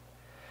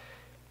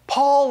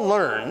 Paul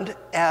learned,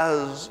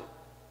 as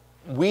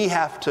we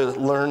have to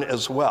learn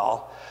as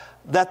well,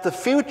 that the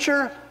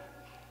future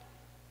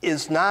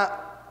is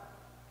not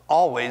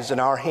always in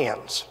our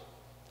hands.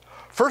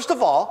 First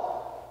of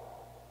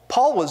all,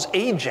 Paul was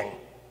aging.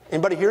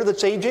 Anybody here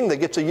that's aging, that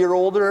gets a year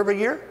older every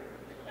year?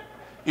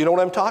 You know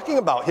what I'm talking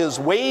about. His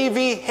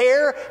wavy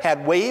hair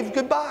had waved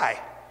goodbye.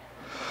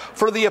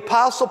 For the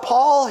Apostle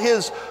Paul,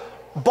 his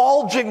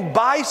bulging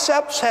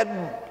biceps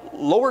had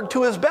lowered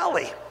to his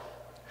belly.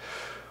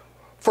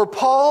 For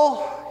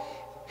Paul,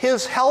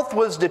 his health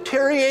was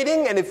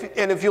deteriorating, and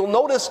if you'll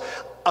notice,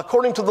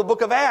 according to the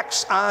book of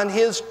Acts, on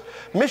his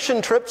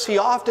mission trips, he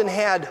often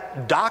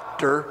had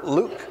Dr.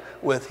 Luke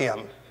with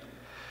him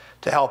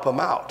to help him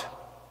out.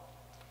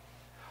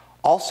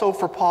 Also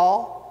for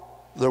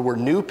Paul, there were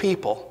new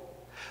people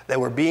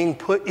that were being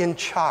put in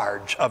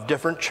charge of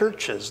different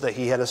churches that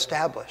he had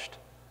established.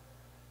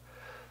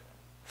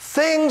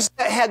 Things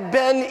that had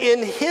been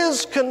in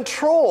his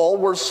control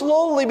were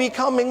slowly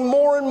becoming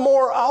more and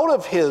more out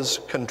of his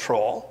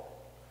control.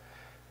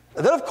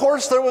 And then, of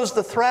course, there was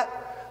the threat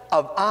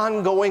of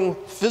ongoing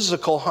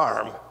physical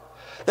harm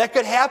that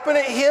could happen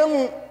at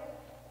him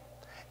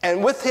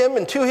and with him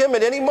and to him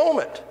at any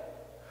moment.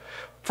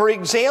 For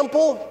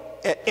example,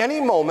 at any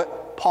moment,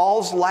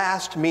 Paul's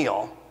last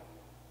meal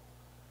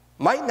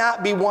might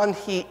not be one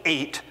he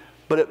ate,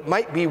 but it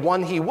might be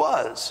one he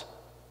was.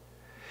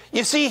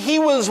 You see, he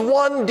was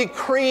one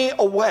decree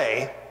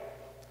away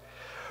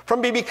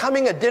from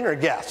becoming a dinner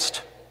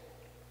guest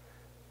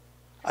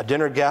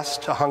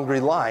to hungry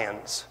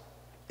lions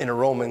in a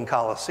Roman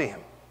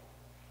Colosseum.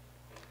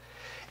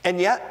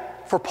 And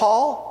yet, for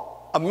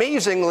Paul,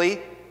 amazingly,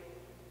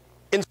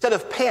 instead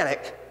of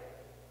panic,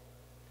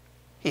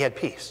 he had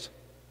peace.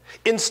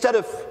 Instead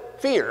of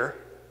fear,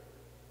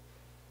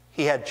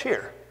 he had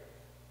cheer.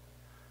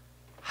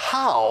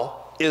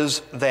 How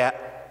is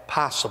that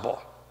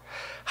possible?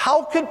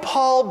 How could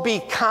Paul be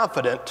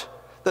confident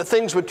that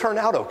things would turn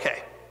out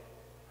okay?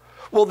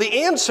 Well,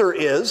 the answer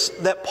is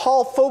that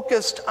Paul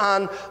focused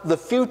on the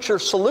future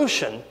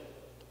solution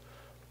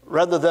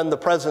rather than the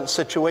present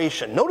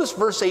situation. Notice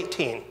verse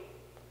 18.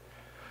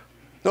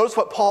 Notice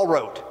what Paul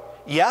wrote.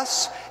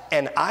 Yes,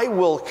 and I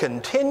will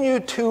continue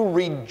to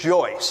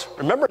rejoice.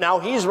 Remember now,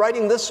 he's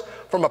writing this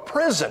from a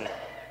prison.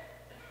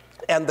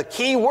 And the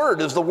key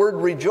word is the word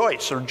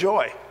rejoice or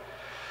joy.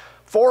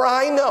 For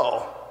I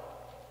know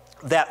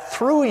that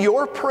through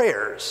your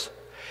prayers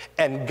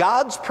and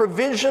God's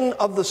provision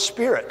of the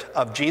Spirit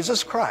of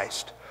Jesus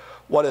Christ,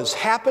 what has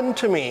happened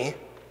to me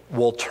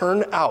will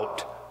turn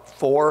out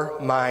for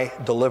my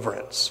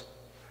deliverance.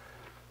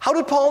 How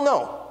did Paul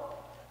know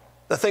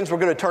that things were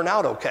going to turn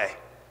out okay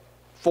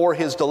for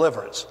his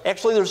deliverance?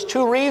 Actually, there's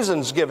two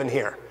reasons given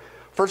here.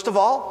 First of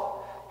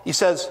all, he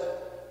says,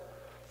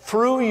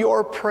 through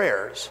your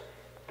prayers.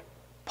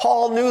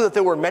 Paul knew that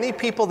there were many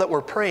people that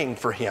were praying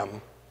for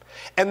him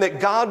and that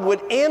God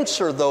would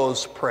answer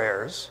those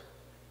prayers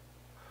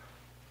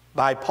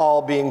by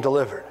Paul being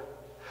delivered.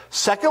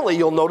 Secondly,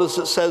 you'll notice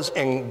it says,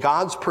 in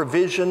God's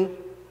provision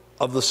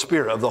of the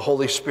Spirit, of the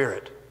Holy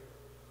Spirit.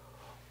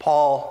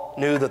 Paul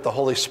knew that the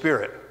Holy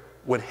Spirit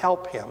would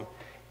help him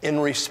in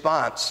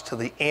response to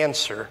the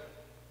answer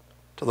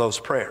to those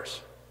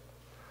prayers.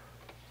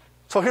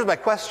 So here's my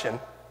question.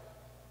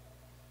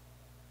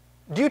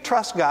 Do you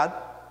trust God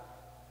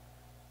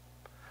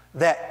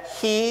that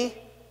He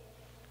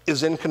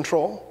is in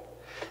control?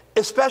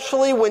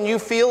 Especially when you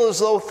feel as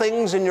though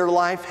things in your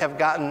life have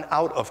gotten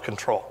out of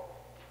control.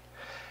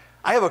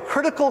 I have a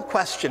critical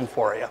question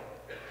for you.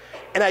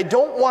 And I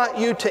don't want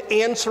you to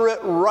answer it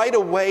right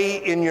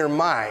away in your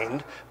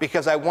mind,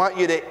 because I want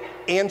you to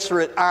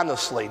answer it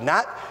honestly.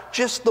 Not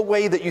just the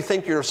way that you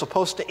think you're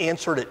supposed to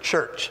answer it at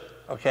church,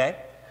 okay?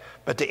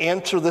 But to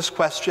answer this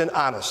question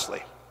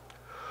honestly.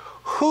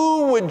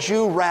 Who would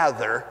you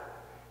rather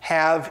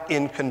have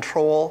in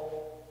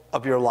control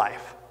of your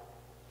life?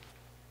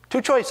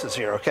 Two choices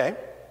here, okay?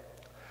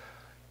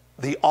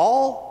 The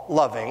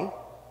all-loving,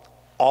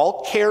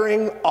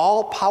 all-caring,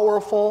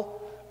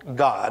 all-powerful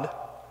God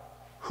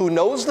who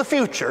knows the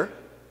future,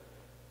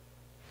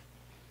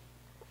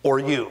 or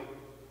you.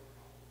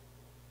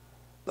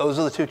 Those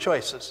are the two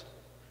choices.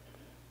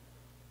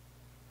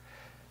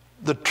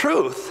 The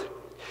truth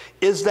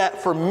is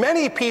that for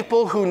many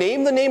people who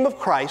name the name of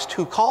Christ,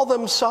 who call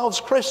themselves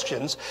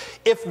Christians,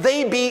 if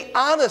they be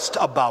honest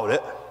about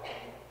it,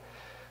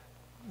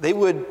 they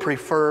would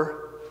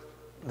prefer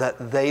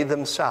that they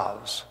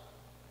themselves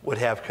would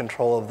have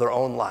control of their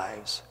own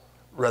lives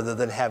rather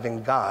than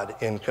having God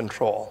in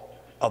control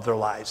of their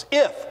lives,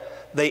 if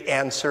they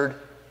answered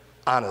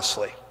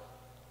honestly.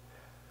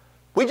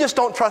 We just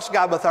don't trust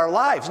God with our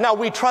lives. Now,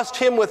 we trust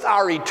Him with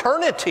our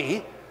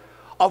eternity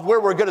of where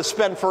we're going to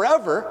spend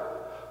forever,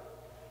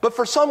 but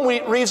for some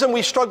reason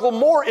we struggle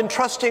more in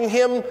trusting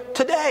Him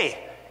today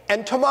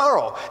and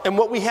tomorrow and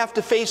what we have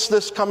to face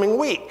this coming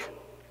week.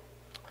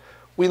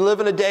 We live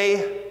in a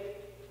day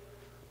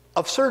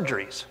of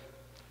surgeries.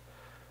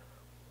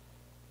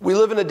 We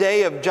live in a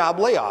day of job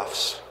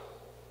layoffs.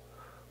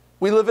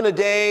 We live in a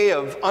day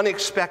of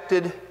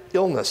unexpected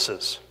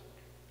illnesses.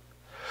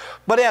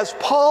 But as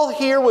Paul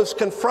here was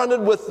confronted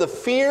with the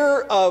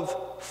fear of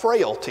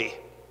frailty,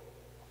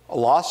 a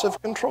loss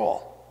of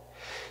control,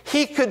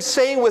 he could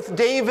say with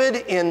David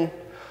in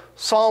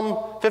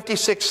Psalm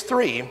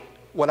 56:3,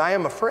 when I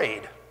am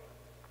afraid,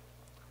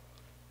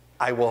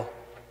 I will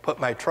put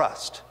my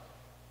trust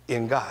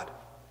in God.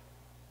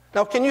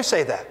 Now, can you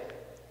say that?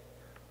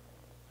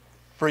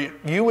 For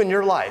you in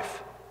your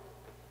life,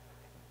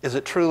 is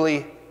it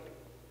truly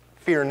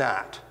fear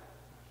not?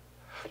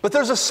 But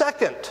there's a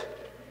second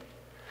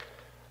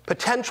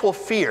potential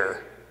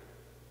fear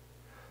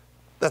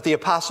that the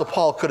Apostle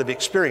Paul could have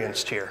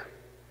experienced here.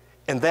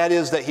 And that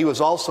is that he was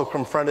also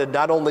confronted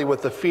not only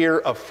with the fear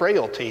of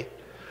frailty,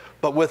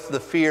 but with the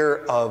fear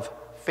of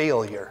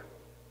failure.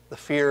 The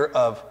fear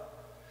of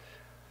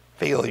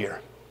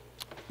failure.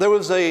 There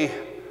was a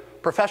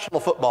professional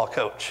football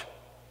coach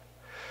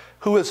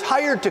who was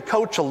hired to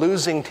coach a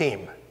losing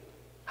team.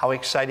 How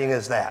exciting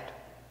is that?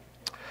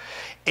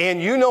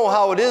 And you know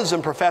how it is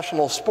in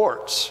professional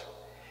sports.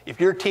 If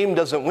your team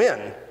doesn't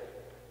win,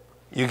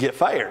 you get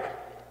fired.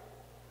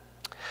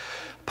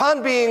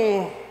 Upon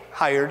being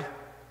hired,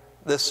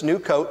 this new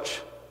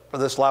coach for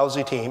this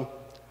lousy team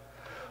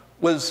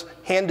was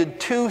handed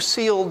 2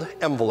 sealed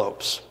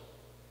envelopes.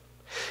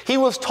 He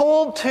was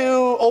told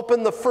to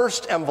open the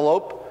first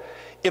envelope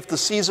if the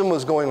season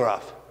was going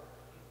rough.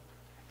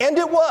 And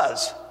it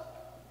was.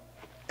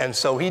 And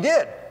so he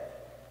did.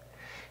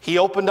 He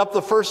opened up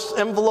the first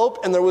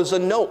envelope and there was a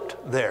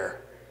note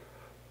there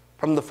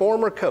from the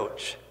former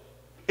coach.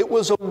 It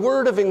was a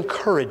word of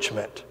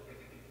encouragement,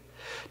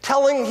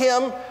 telling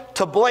him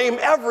to blame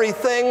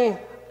everything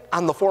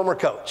on the former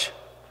coach,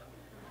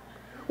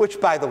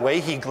 which, by the way,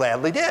 he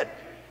gladly did.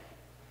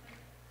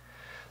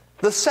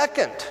 The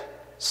second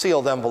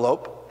sealed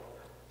envelope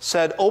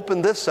said,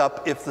 open this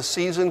up if the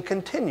season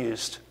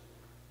continues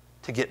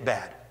to get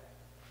bad.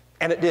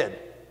 And it did.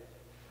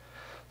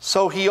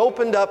 So he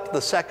opened up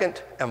the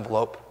second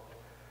envelope,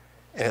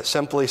 and it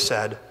simply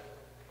said,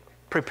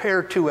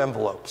 prepare 2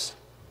 envelopes.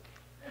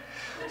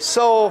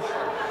 So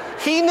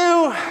he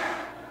knew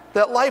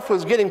that life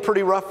was getting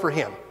pretty rough for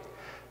him.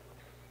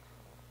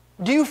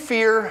 Do you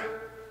fear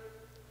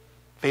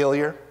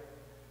failure?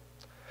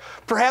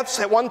 Perhaps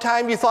at one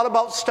time you thought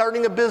about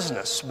starting a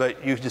business,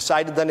 but you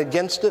decided then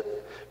against it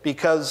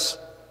because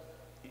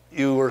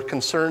you were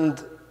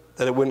concerned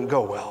that it wouldn't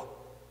go well.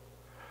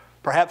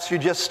 Perhaps you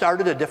just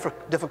started a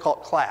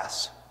difficult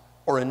class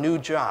or a new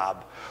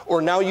job,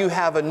 or now you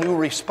have a new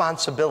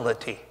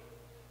responsibility.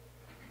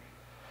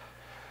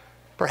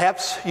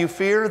 Perhaps you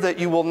fear that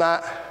you will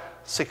not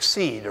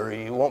succeed or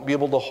you won't be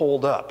able to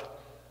hold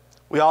up.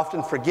 We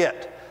often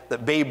forget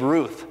that Babe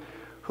Ruth,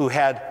 who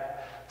had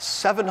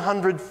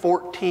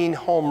 714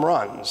 home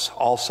runs,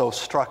 also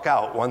struck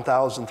out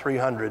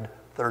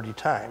 1,330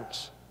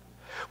 times.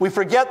 We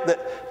forget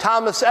that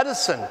Thomas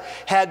Edison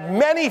had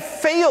many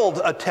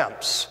failed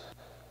attempts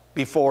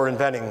before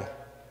inventing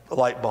the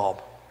light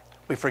bulb.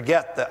 We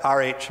forget that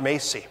R.H.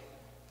 Macy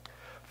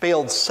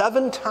failed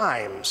 7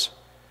 times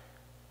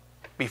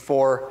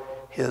before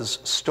his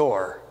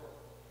store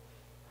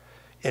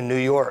in New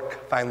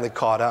York finally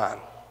caught on.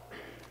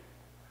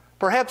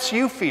 Perhaps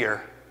you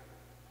fear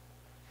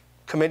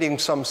committing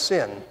some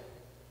sin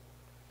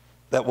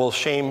that will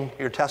shame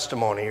your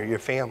testimony or your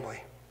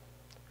family.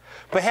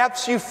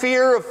 Perhaps you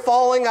fear of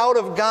falling out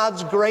of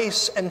God's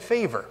grace and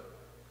favor.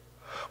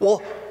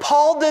 Well,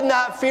 Paul did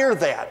not fear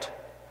that.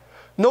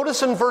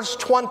 Notice in verse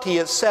 20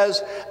 it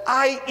says,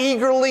 I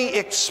eagerly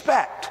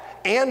expect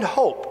and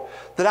hope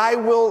that I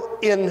will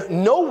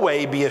in no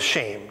way be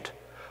ashamed,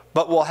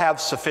 but will have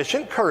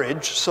sufficient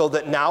courage so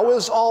that now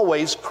as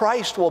always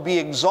Christ will be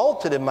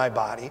exalted in my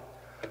body,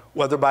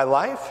 whether by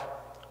life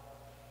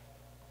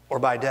or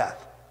by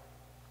death.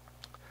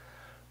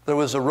 There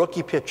was a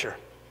rookie pitcher.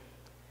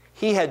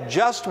 He had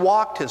just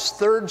walked his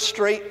 3rd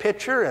straight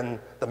pitcher, and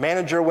the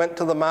manager went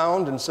to the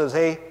mound and says,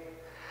 hey,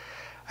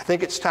 I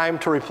think it's time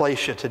to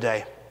replace you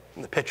today.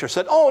 And the pitcher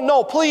said, oh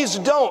no, please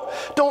don't.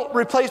 Don't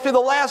replace me. The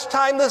last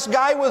time this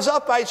guy was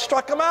up, I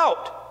struck him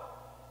out.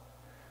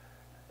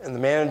 And the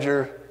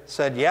manager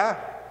said, yeah,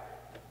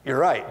 you're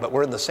right, but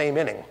we're in the same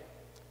inning.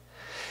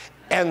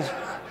 And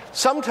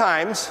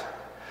sometimes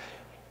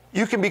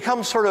you can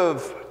become sort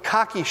of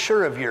cocky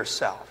sure of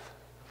yourself.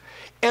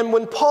 And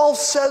when Paul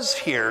says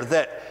here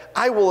that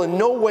I will in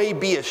no way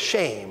be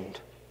ashamed,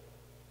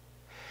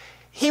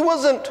 he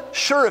wasn't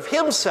sure of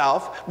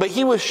himself, but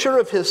he was sure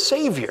of his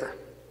Savior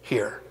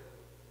here.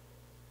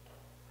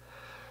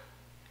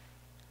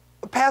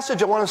 The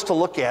passage I want us to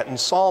look at in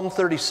Psalm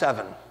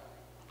 37,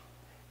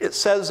 it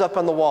says up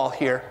on the wall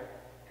here,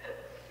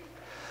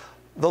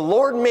 the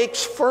Lord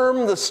makes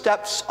firm the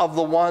steps of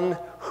the one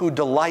who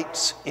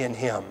delights in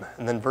him.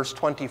 And then verse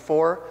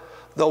 24,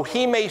 though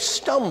he may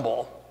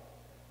stumble,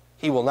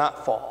 he will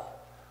not fall,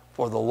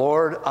 for the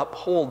Lord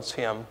upholds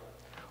him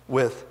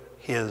with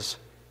his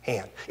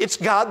hand. It's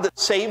God that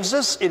saves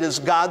us. It is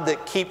God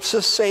that keeps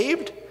us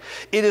saved.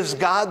 It is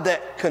God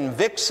that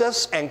convicts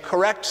us and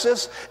corrects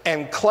us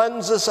and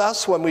cleanses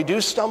us when we do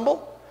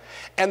stumble.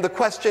 And the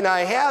question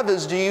I have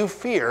is, do you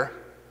fear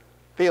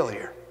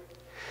failure?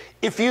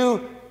 If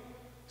you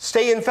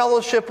stay in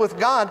fellowship with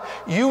God,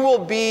 you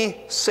will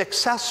be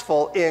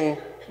successful in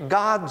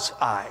God's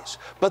eyes.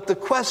 But the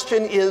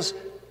question is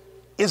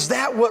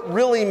that what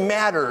really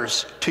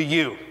matters to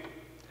you?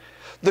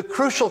 The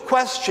crucial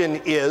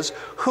question is,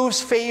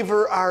 whose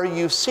favor are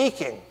you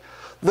seeking?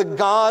 The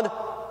God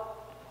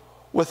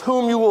with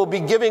whom you will be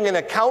giving an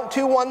account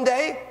to one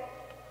day,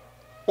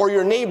 or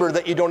your neighbor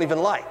that you don't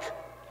even like?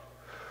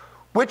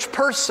 Which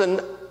person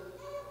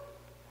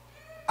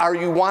are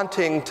you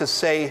wanting to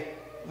say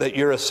that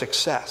you're a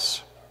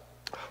success?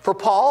 For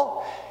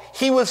Paul,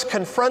 he was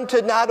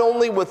confronted not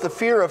only with the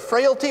fear of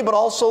frailty, but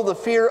also the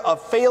fear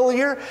of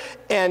failure.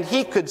 And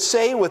he could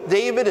say with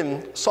David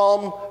in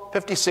Psalm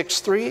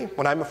 56:3,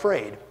 when I'm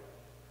afraid,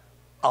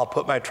 I'll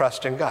put my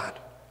trust in God.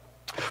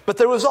 But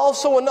there was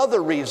also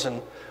another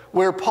reason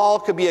where Paul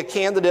could be a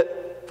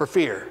candidate for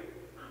fear.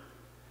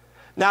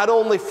 Not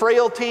only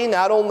frailty,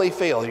 not only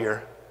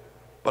failure,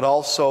 but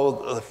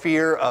also the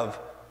fear of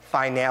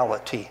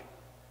finality.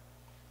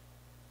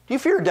 Do you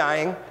fear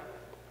dying?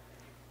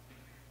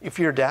 You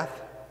fear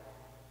death?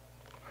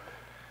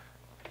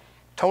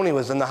 Tony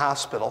was in the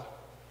hospital.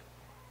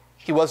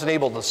 He wasn't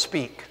able to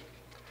speak.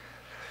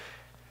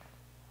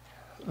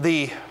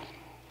 The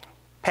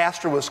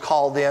pastor was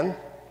called in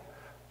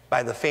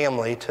by the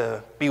family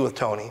to be with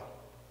Tony.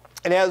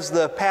 And as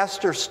the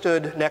pastor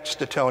stood next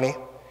to Tony,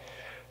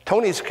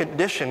 Tony's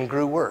condition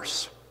grew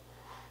worse.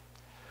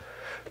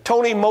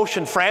 Tony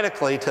motioned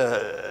frantically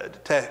to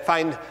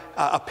find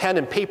a pen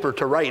and paper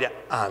to write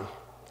on.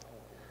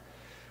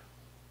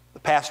 The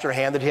pastor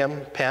handed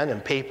him pen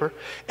and paper,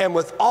 and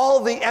with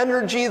all the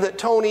energy that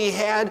Tony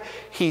had,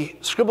 he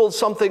scribbled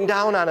something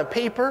down on a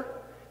paper,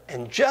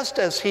 and just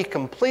as he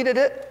completed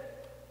it,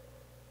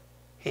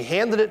 he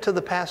handed it to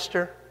the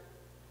pastor,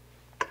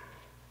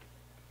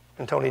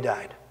 and Tony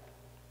died.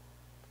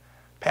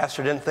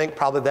 Pastor didn't think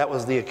probably that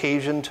was the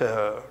occasion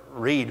to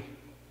read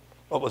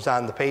what was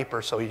on the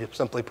paper, so he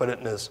simply put it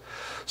in his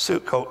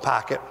suit coat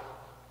pocket.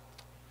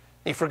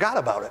 He forgot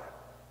about it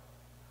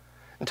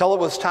until it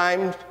was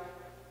time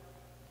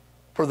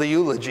for the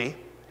eulogy.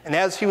 And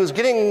as he was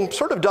getting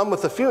sort of done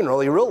with the funeral,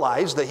 he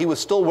realized that he was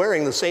still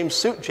wearing the same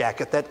suit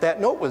jacket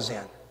that note was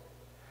in.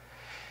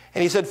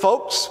 And he said,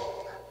 folks,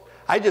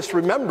 I just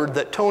remembered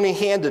that Tony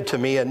handed to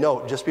me a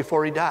note just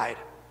before he died.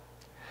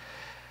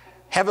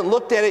 Haven't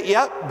looked at it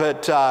yet,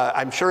 but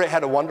I'm sure it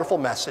had a wonderful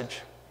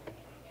message.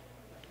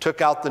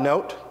 Took out the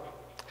note,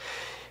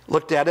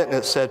 looked at it, and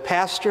it said,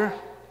 Pastor,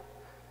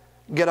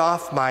 get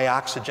off my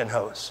oxygen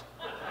hose.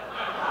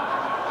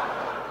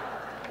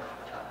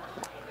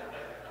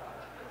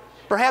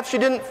 Perhaps you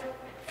didn't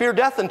fear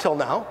death until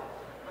now.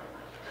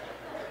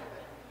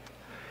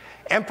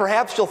 And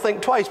perhaps you'll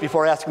think twice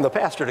before asking the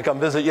pastor to come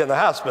visit you in the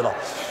hospital.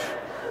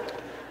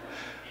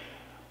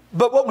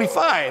 But what we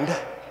find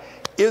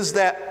is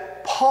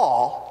that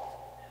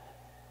Paul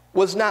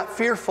was not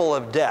fearful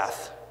of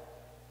death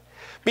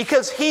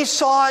because he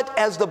saw it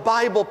as the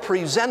Bible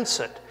presents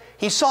it.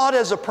 He saw it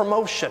as a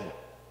promotion.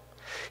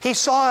 He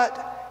saw it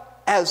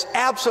as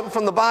absent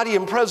from the body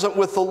and present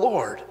with the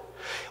Lord.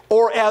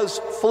 Or as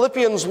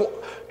Philippians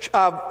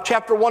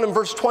chapter 1 and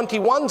verse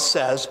 21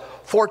 says,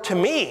 for to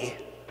me,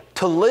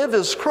 to live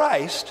is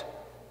Christ,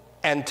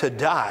 and to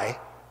die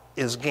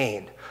is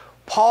gain.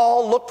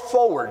 Paul looked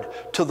forward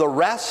to the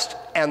rest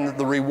and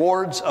the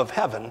rewards of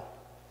heaven,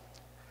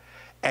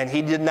 and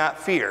he did not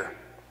fear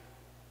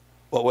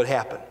what would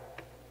happen.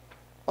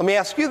 Let me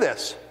ask you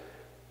this.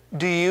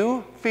 Do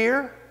you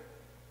fear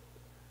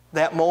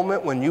that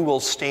moment when you will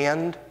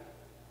stand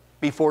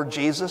before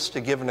Jesus to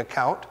give an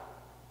account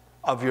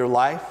of your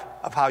life,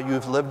 of how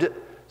you've lived it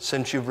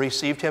since you've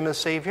received him as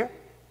Savior?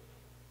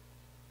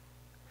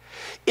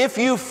 If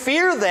you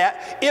fear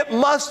that, it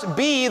must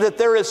be that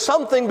there is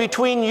something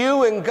between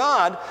you and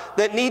God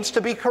that needs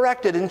to be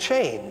corrected and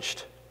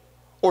changed,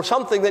 or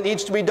something that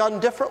needs to be done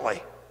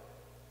differently.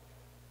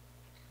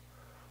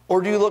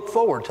 Or do you look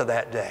forward to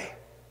that day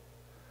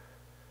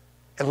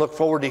and look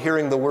forward to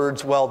hearing the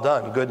words, well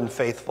done, good and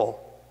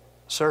faithful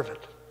servant?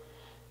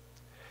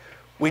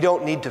 We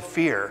don't need to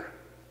fear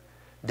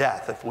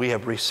death if we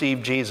have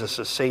received Jesus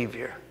as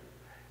Savior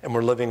and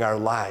we're living our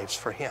lives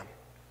for him.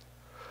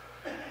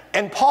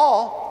 And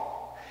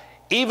Paul,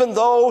 even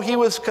though he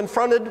was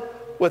confronted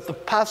with the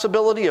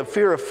possibility of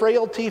fear of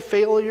frailty,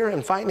 failure,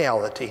 and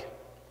finality,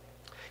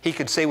 he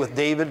could say with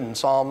David in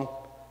Psalm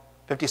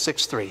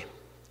 56:3,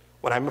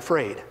 when I'm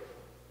afraid,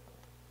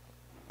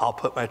 I'll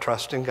put my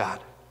trust in God.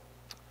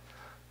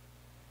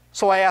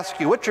 So I ask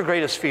you, what's your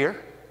greatest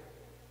fear?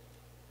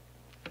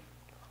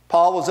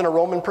 Paul was in a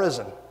Roman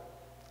prison.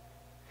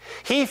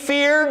 He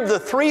feared the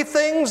three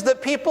things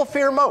that people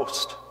fear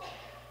most.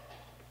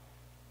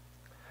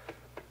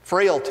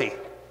 Frailty,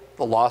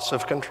 the loss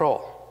of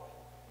control.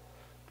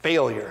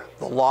 Failure,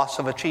 the loss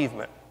of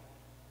achievement.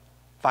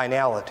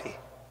 Finality,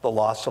 the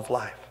loss of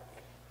life.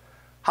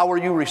 How are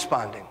you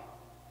responding?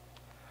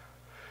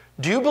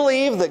 Do you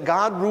believe that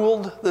God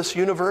ruled this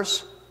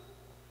universe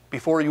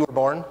before you were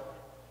born?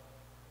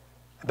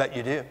 I bet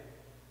you do.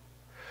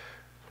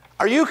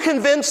 Are you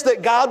convinced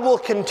that God will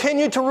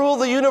continue to rule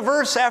the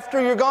universe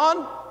after you're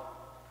gone?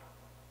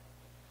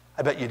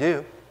 I bet you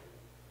do.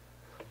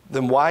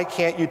 Then why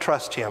can't you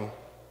trust him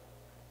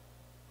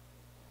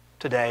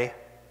today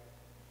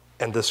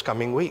and this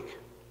coming week?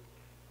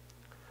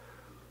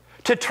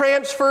 To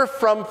transfer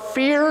from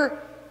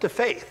fear to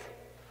faith.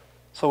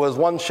 So as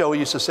one show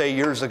used to say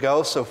years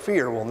ago, so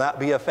fear will not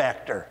be a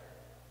factor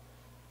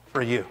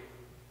for you.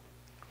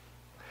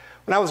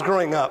 When I was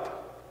growing up,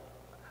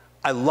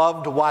 I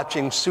loved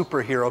watching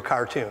superhero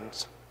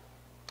cartoons.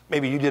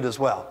 Maybe you did as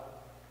well.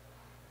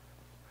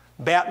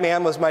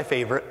 Batman was my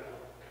favorite,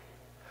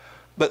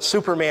 but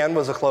Superman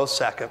was a close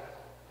second.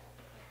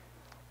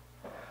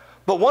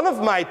 But one of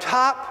my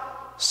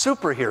top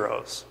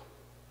superheroes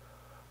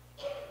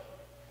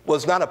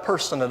was not a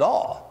person at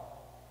all.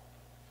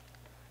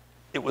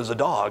 It was a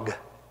dog.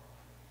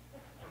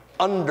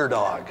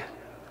 Underdog.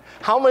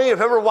 How many have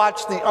ever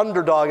watched the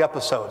Underdog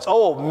episodes?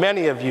 Oh,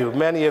 many of you,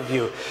 many of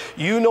you.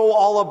 You know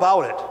all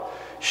about it.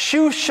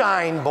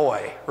 Shoeshine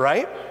Boy,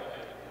 right?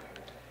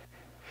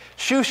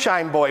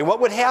 Shoeshine Boy. What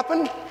would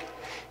happen?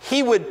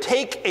 He would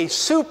take a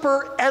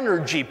super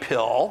energy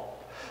pill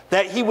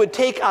that he would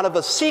take out of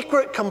a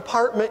secret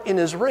compartment in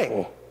his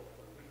ring.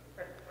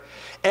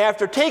 And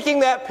after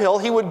taking that pill,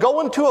 he would go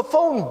into a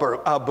phone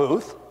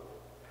booth,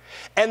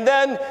 and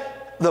then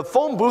the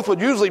phone booth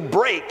would usually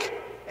break,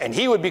 and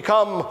he would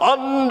become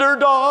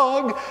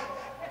Underdog.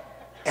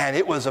 And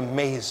it was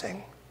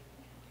amazing.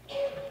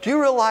 Do you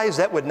realize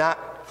that would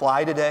not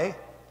fly today?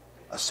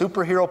 A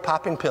superhero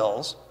popping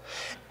pills.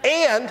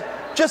 And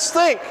just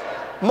think,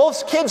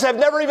 most kids have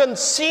never even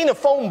seen a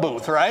phone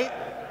booth, right?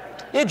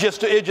 It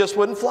just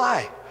wouldn't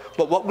fly.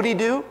 But what would he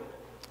do?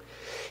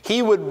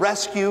 He would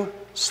rescue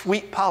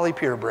Sweet Polly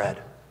Purebred.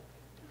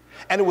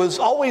 And it was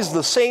always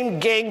the same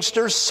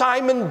gangsters,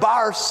 Simon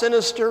Barr,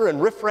 Sinister,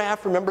 and Riff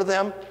Raff, remember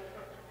them?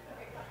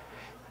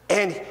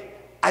 And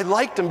I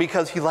liked him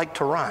because he liked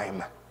to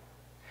rhyme.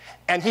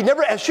 And he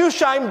never, as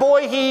Shoeshine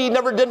Boy, he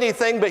never did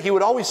anything, but he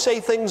would always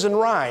say things in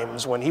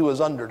rhymes when he was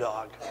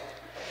Underdog.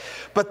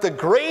 But the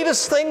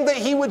greatest thing that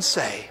he would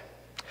say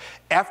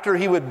After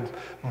he would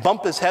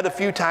bump his head a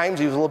few times,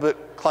 he was a little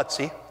bit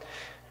klutzy,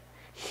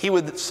 he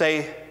would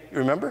say, you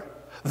remember?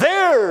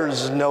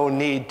 There's no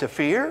need to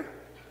fear.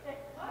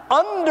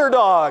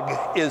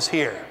 Underdog is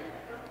here.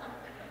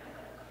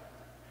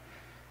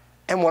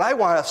 And what I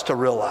want us to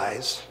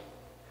realize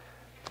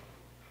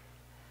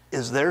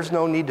is there's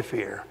no need to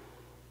fear.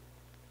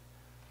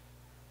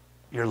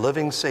 Your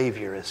living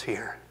Savior is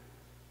here.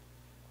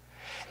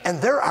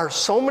 And there are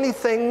so many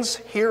things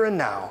here and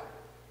now.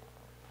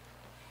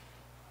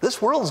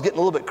 This world is getting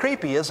a little bit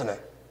creepy, isn't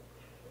it?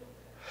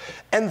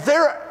 And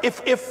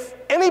if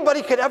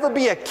anybody could ever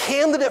be a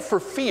candidate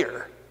for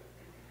fear,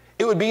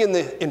 it would be in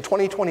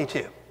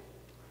 2022.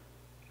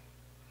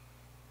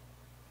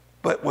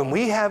 But when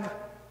we have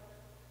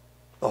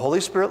the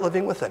Holy Spirit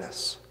living within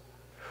us,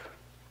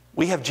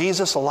 we have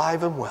Jesus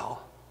alive and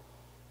well.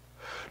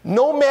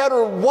 No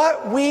matter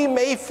what we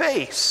may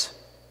face,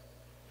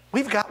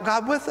 we've got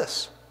God with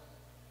us.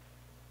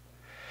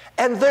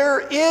 And there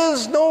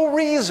is no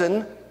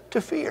reason to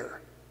fear.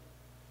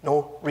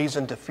 No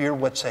reason to fear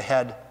what's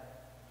ahead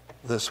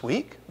this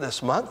week,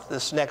 this month,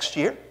 this next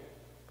year.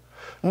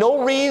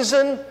 No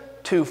reason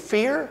to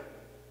fear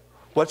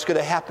what's going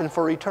to happen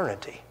for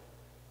eternity.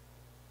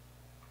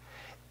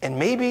 And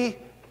maybe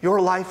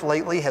your life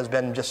lately has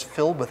been just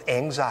filled with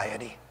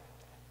anxiety,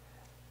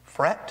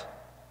 fret,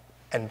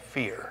 and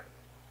fear.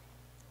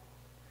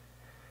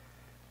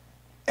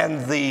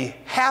 And the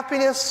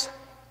happiness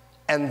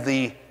and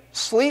the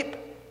sleep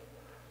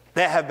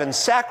that have been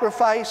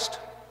sacrificed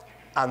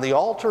on the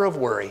altar of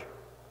worry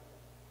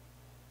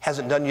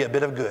hasn't done you a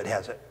bit of good,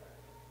 has it?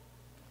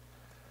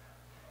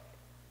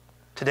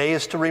 Today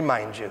is to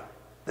remind you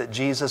that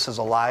Jesus is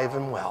alive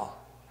and well.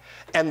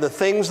 And the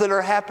things that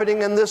are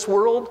happening in this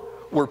world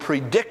were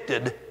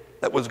predicted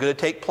that was going to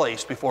take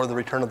place before the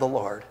return of the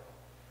Lord.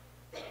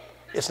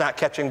 It's not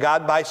catching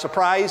God by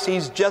surprise.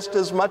 He's just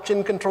as much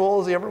in control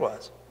as he ever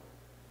was.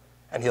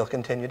 And he'll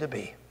continue to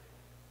be.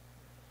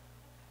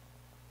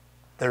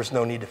 There's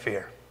no need to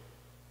fear.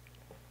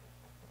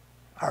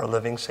 Our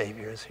living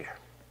Savior is here.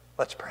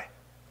 Let's pray.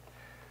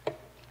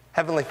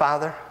 Heavenly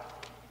Father,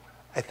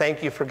 I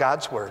thank you for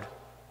God's word.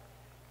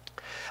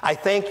 I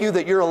thank you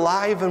that you're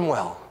alive and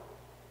well.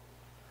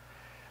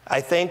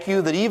 I thank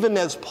you that even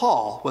as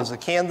Paul was a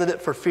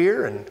candidate for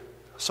fear, and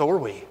so are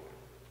we,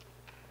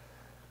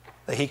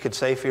 that he could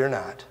say, fear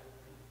not.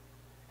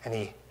 And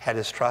he had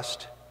his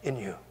trust in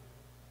you.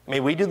 May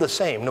we do the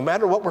same, no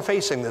matter what we're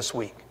facing this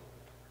week.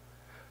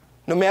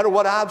 No matter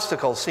what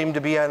obstacles seem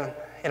to be in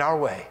our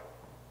way.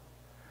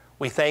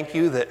 We thank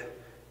you that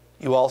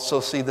you also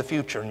see the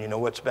future and you know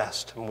what's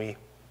best. And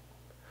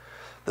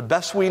the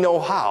best we know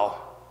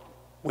how,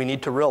 we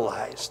need to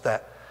realize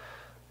that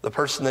the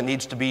person that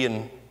needs to be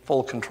in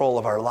full control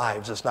of our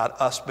lives is not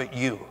us but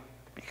you,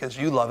 because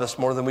you love us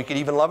more than we could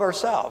even love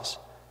ourselves,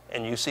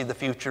 and you see the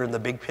future and the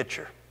big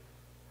picture.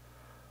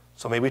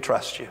 So may we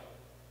trust you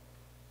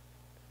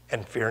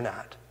and fear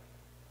not.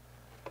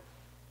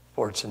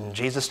 For it's in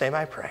Jesus' name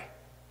I pray.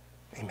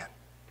 Amen.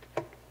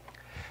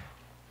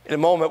 In a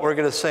moment we're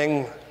going to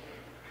sing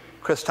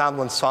Chris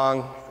Tomlin's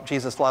song,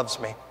 Jesus Loves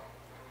Me.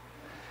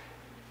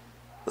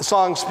 The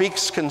song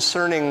speaks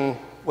concerning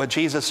what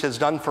Jesus has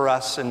done for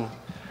us in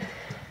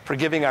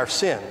forgiving our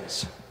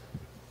sins.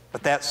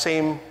 But that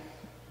same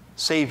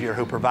Savior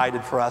who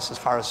provided for us as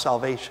far as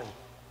salvation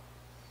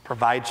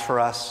provides for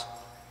us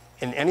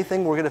in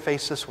anything we're going to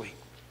face this week.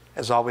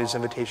 As always,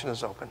 invitation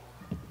is open.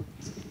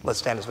 Let's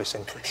stand as we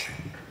sing, please.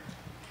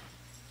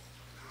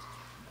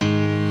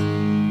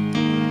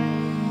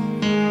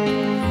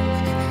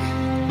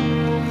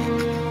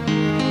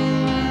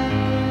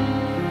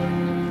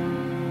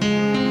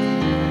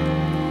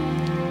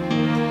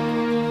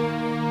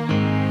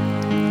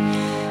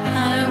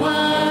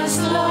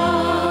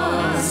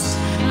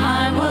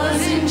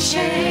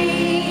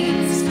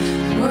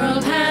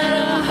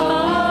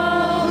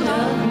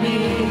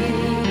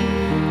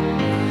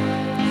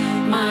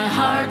 My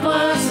heart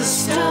was a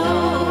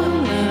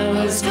stone that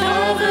was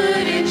gone.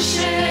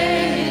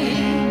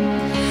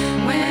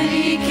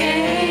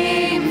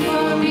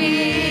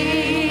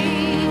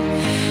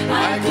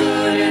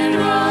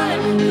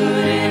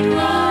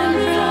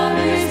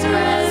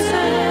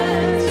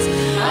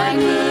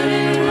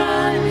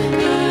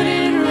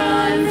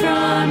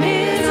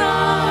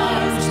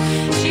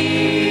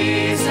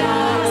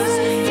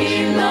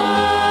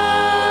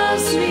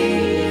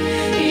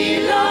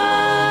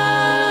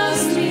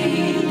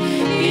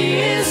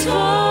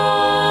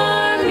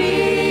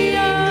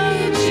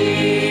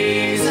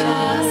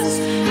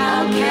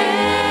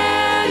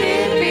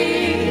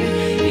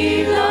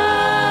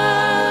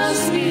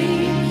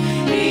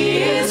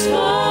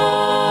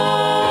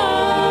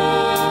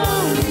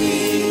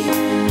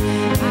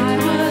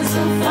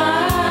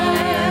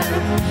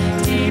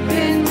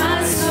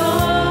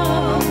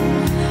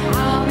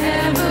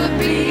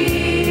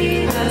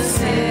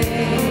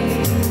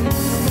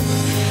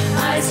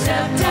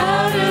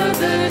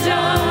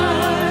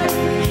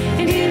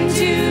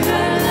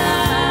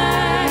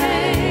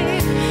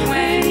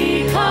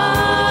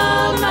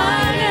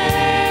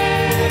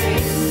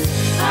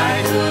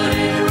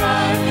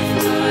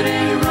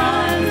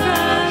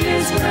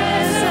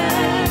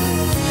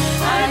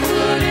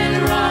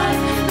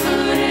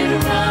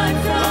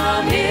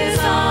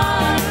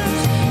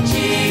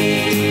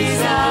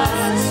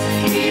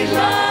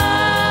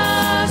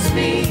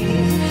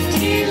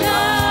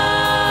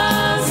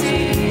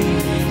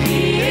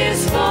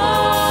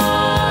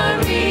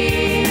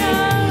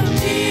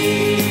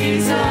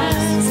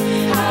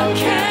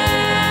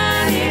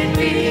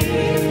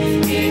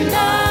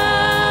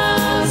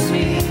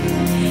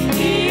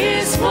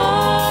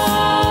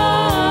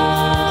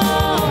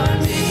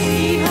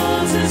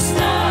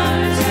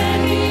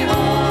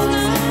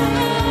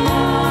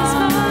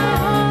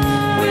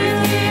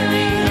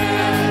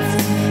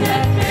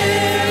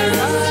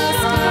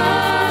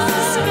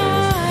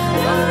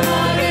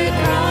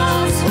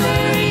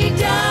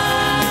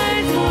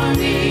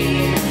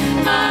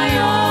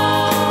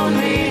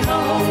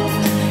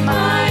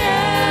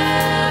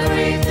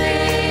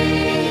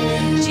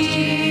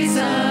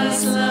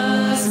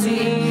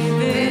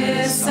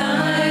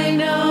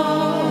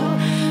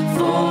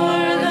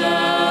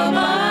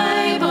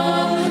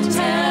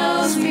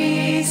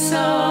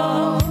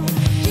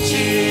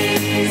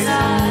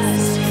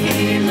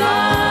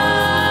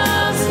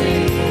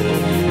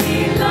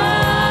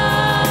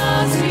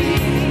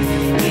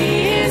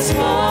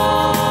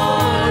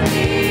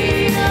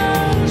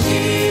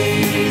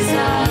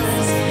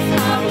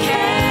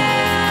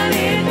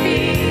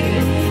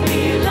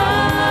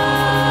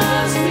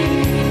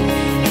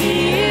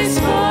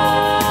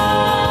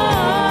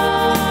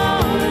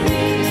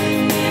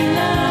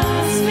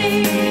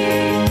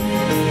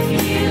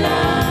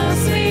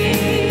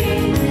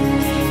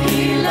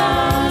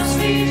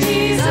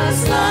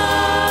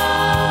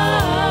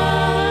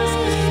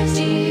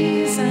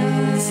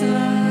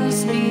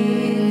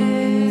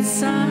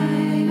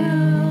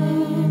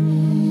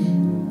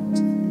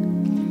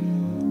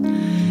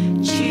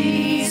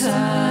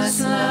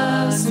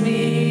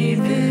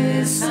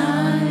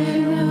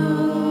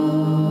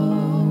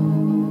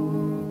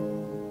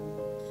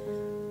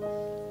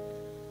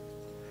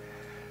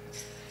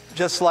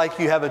 Just like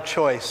you have a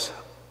choice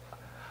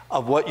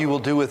of what you will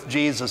do with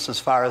Jesus as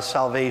far as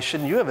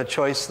salvation, you have a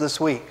choice this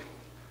week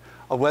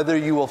of whether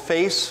you will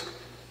face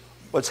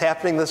what's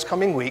happening this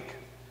coming week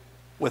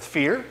with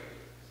fear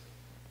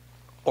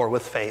or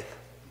with faith.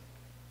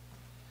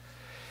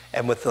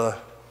 And with the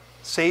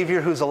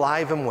Savior who's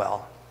alive and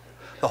well,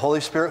 the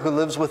Holy Spirit who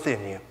lives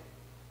within you,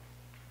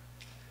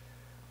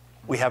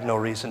 we have no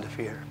reason to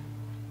fear.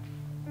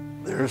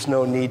 There's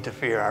no need to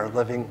fear. Our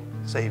living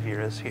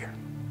Savior is here.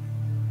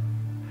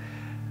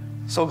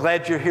 So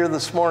glad you're here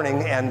this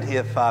morning, and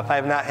if I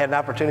have not had an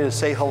opportunity to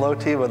say hello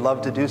to you, would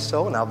love to do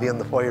so, and I'll be in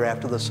the foyer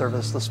after the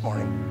service this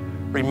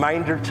morning.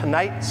 Reminder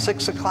tonight,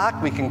 6 o'clock,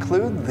 we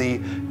conclude the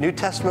New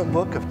Testament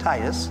book of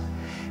Titus.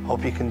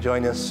 Hope you can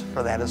join us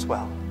for that as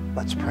well.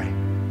 Let's pray.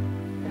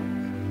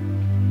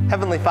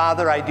 Heavenly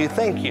Father, I do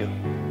thank you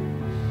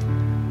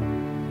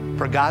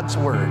for God's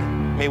word.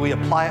 May we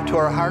apply it to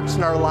our hearts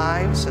and our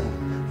lives,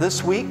 and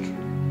this week,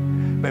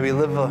 may we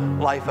live a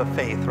life of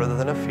faith rather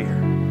than of fear,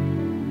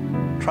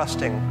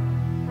 trusting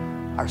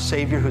our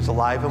Savior who's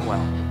alive and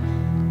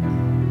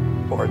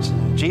well. For it's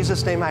in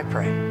Jesus' name I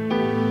pray.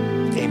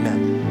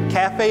 Amen.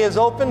 Cafe is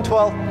open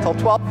till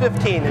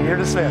 12:15, and you're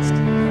dismissed.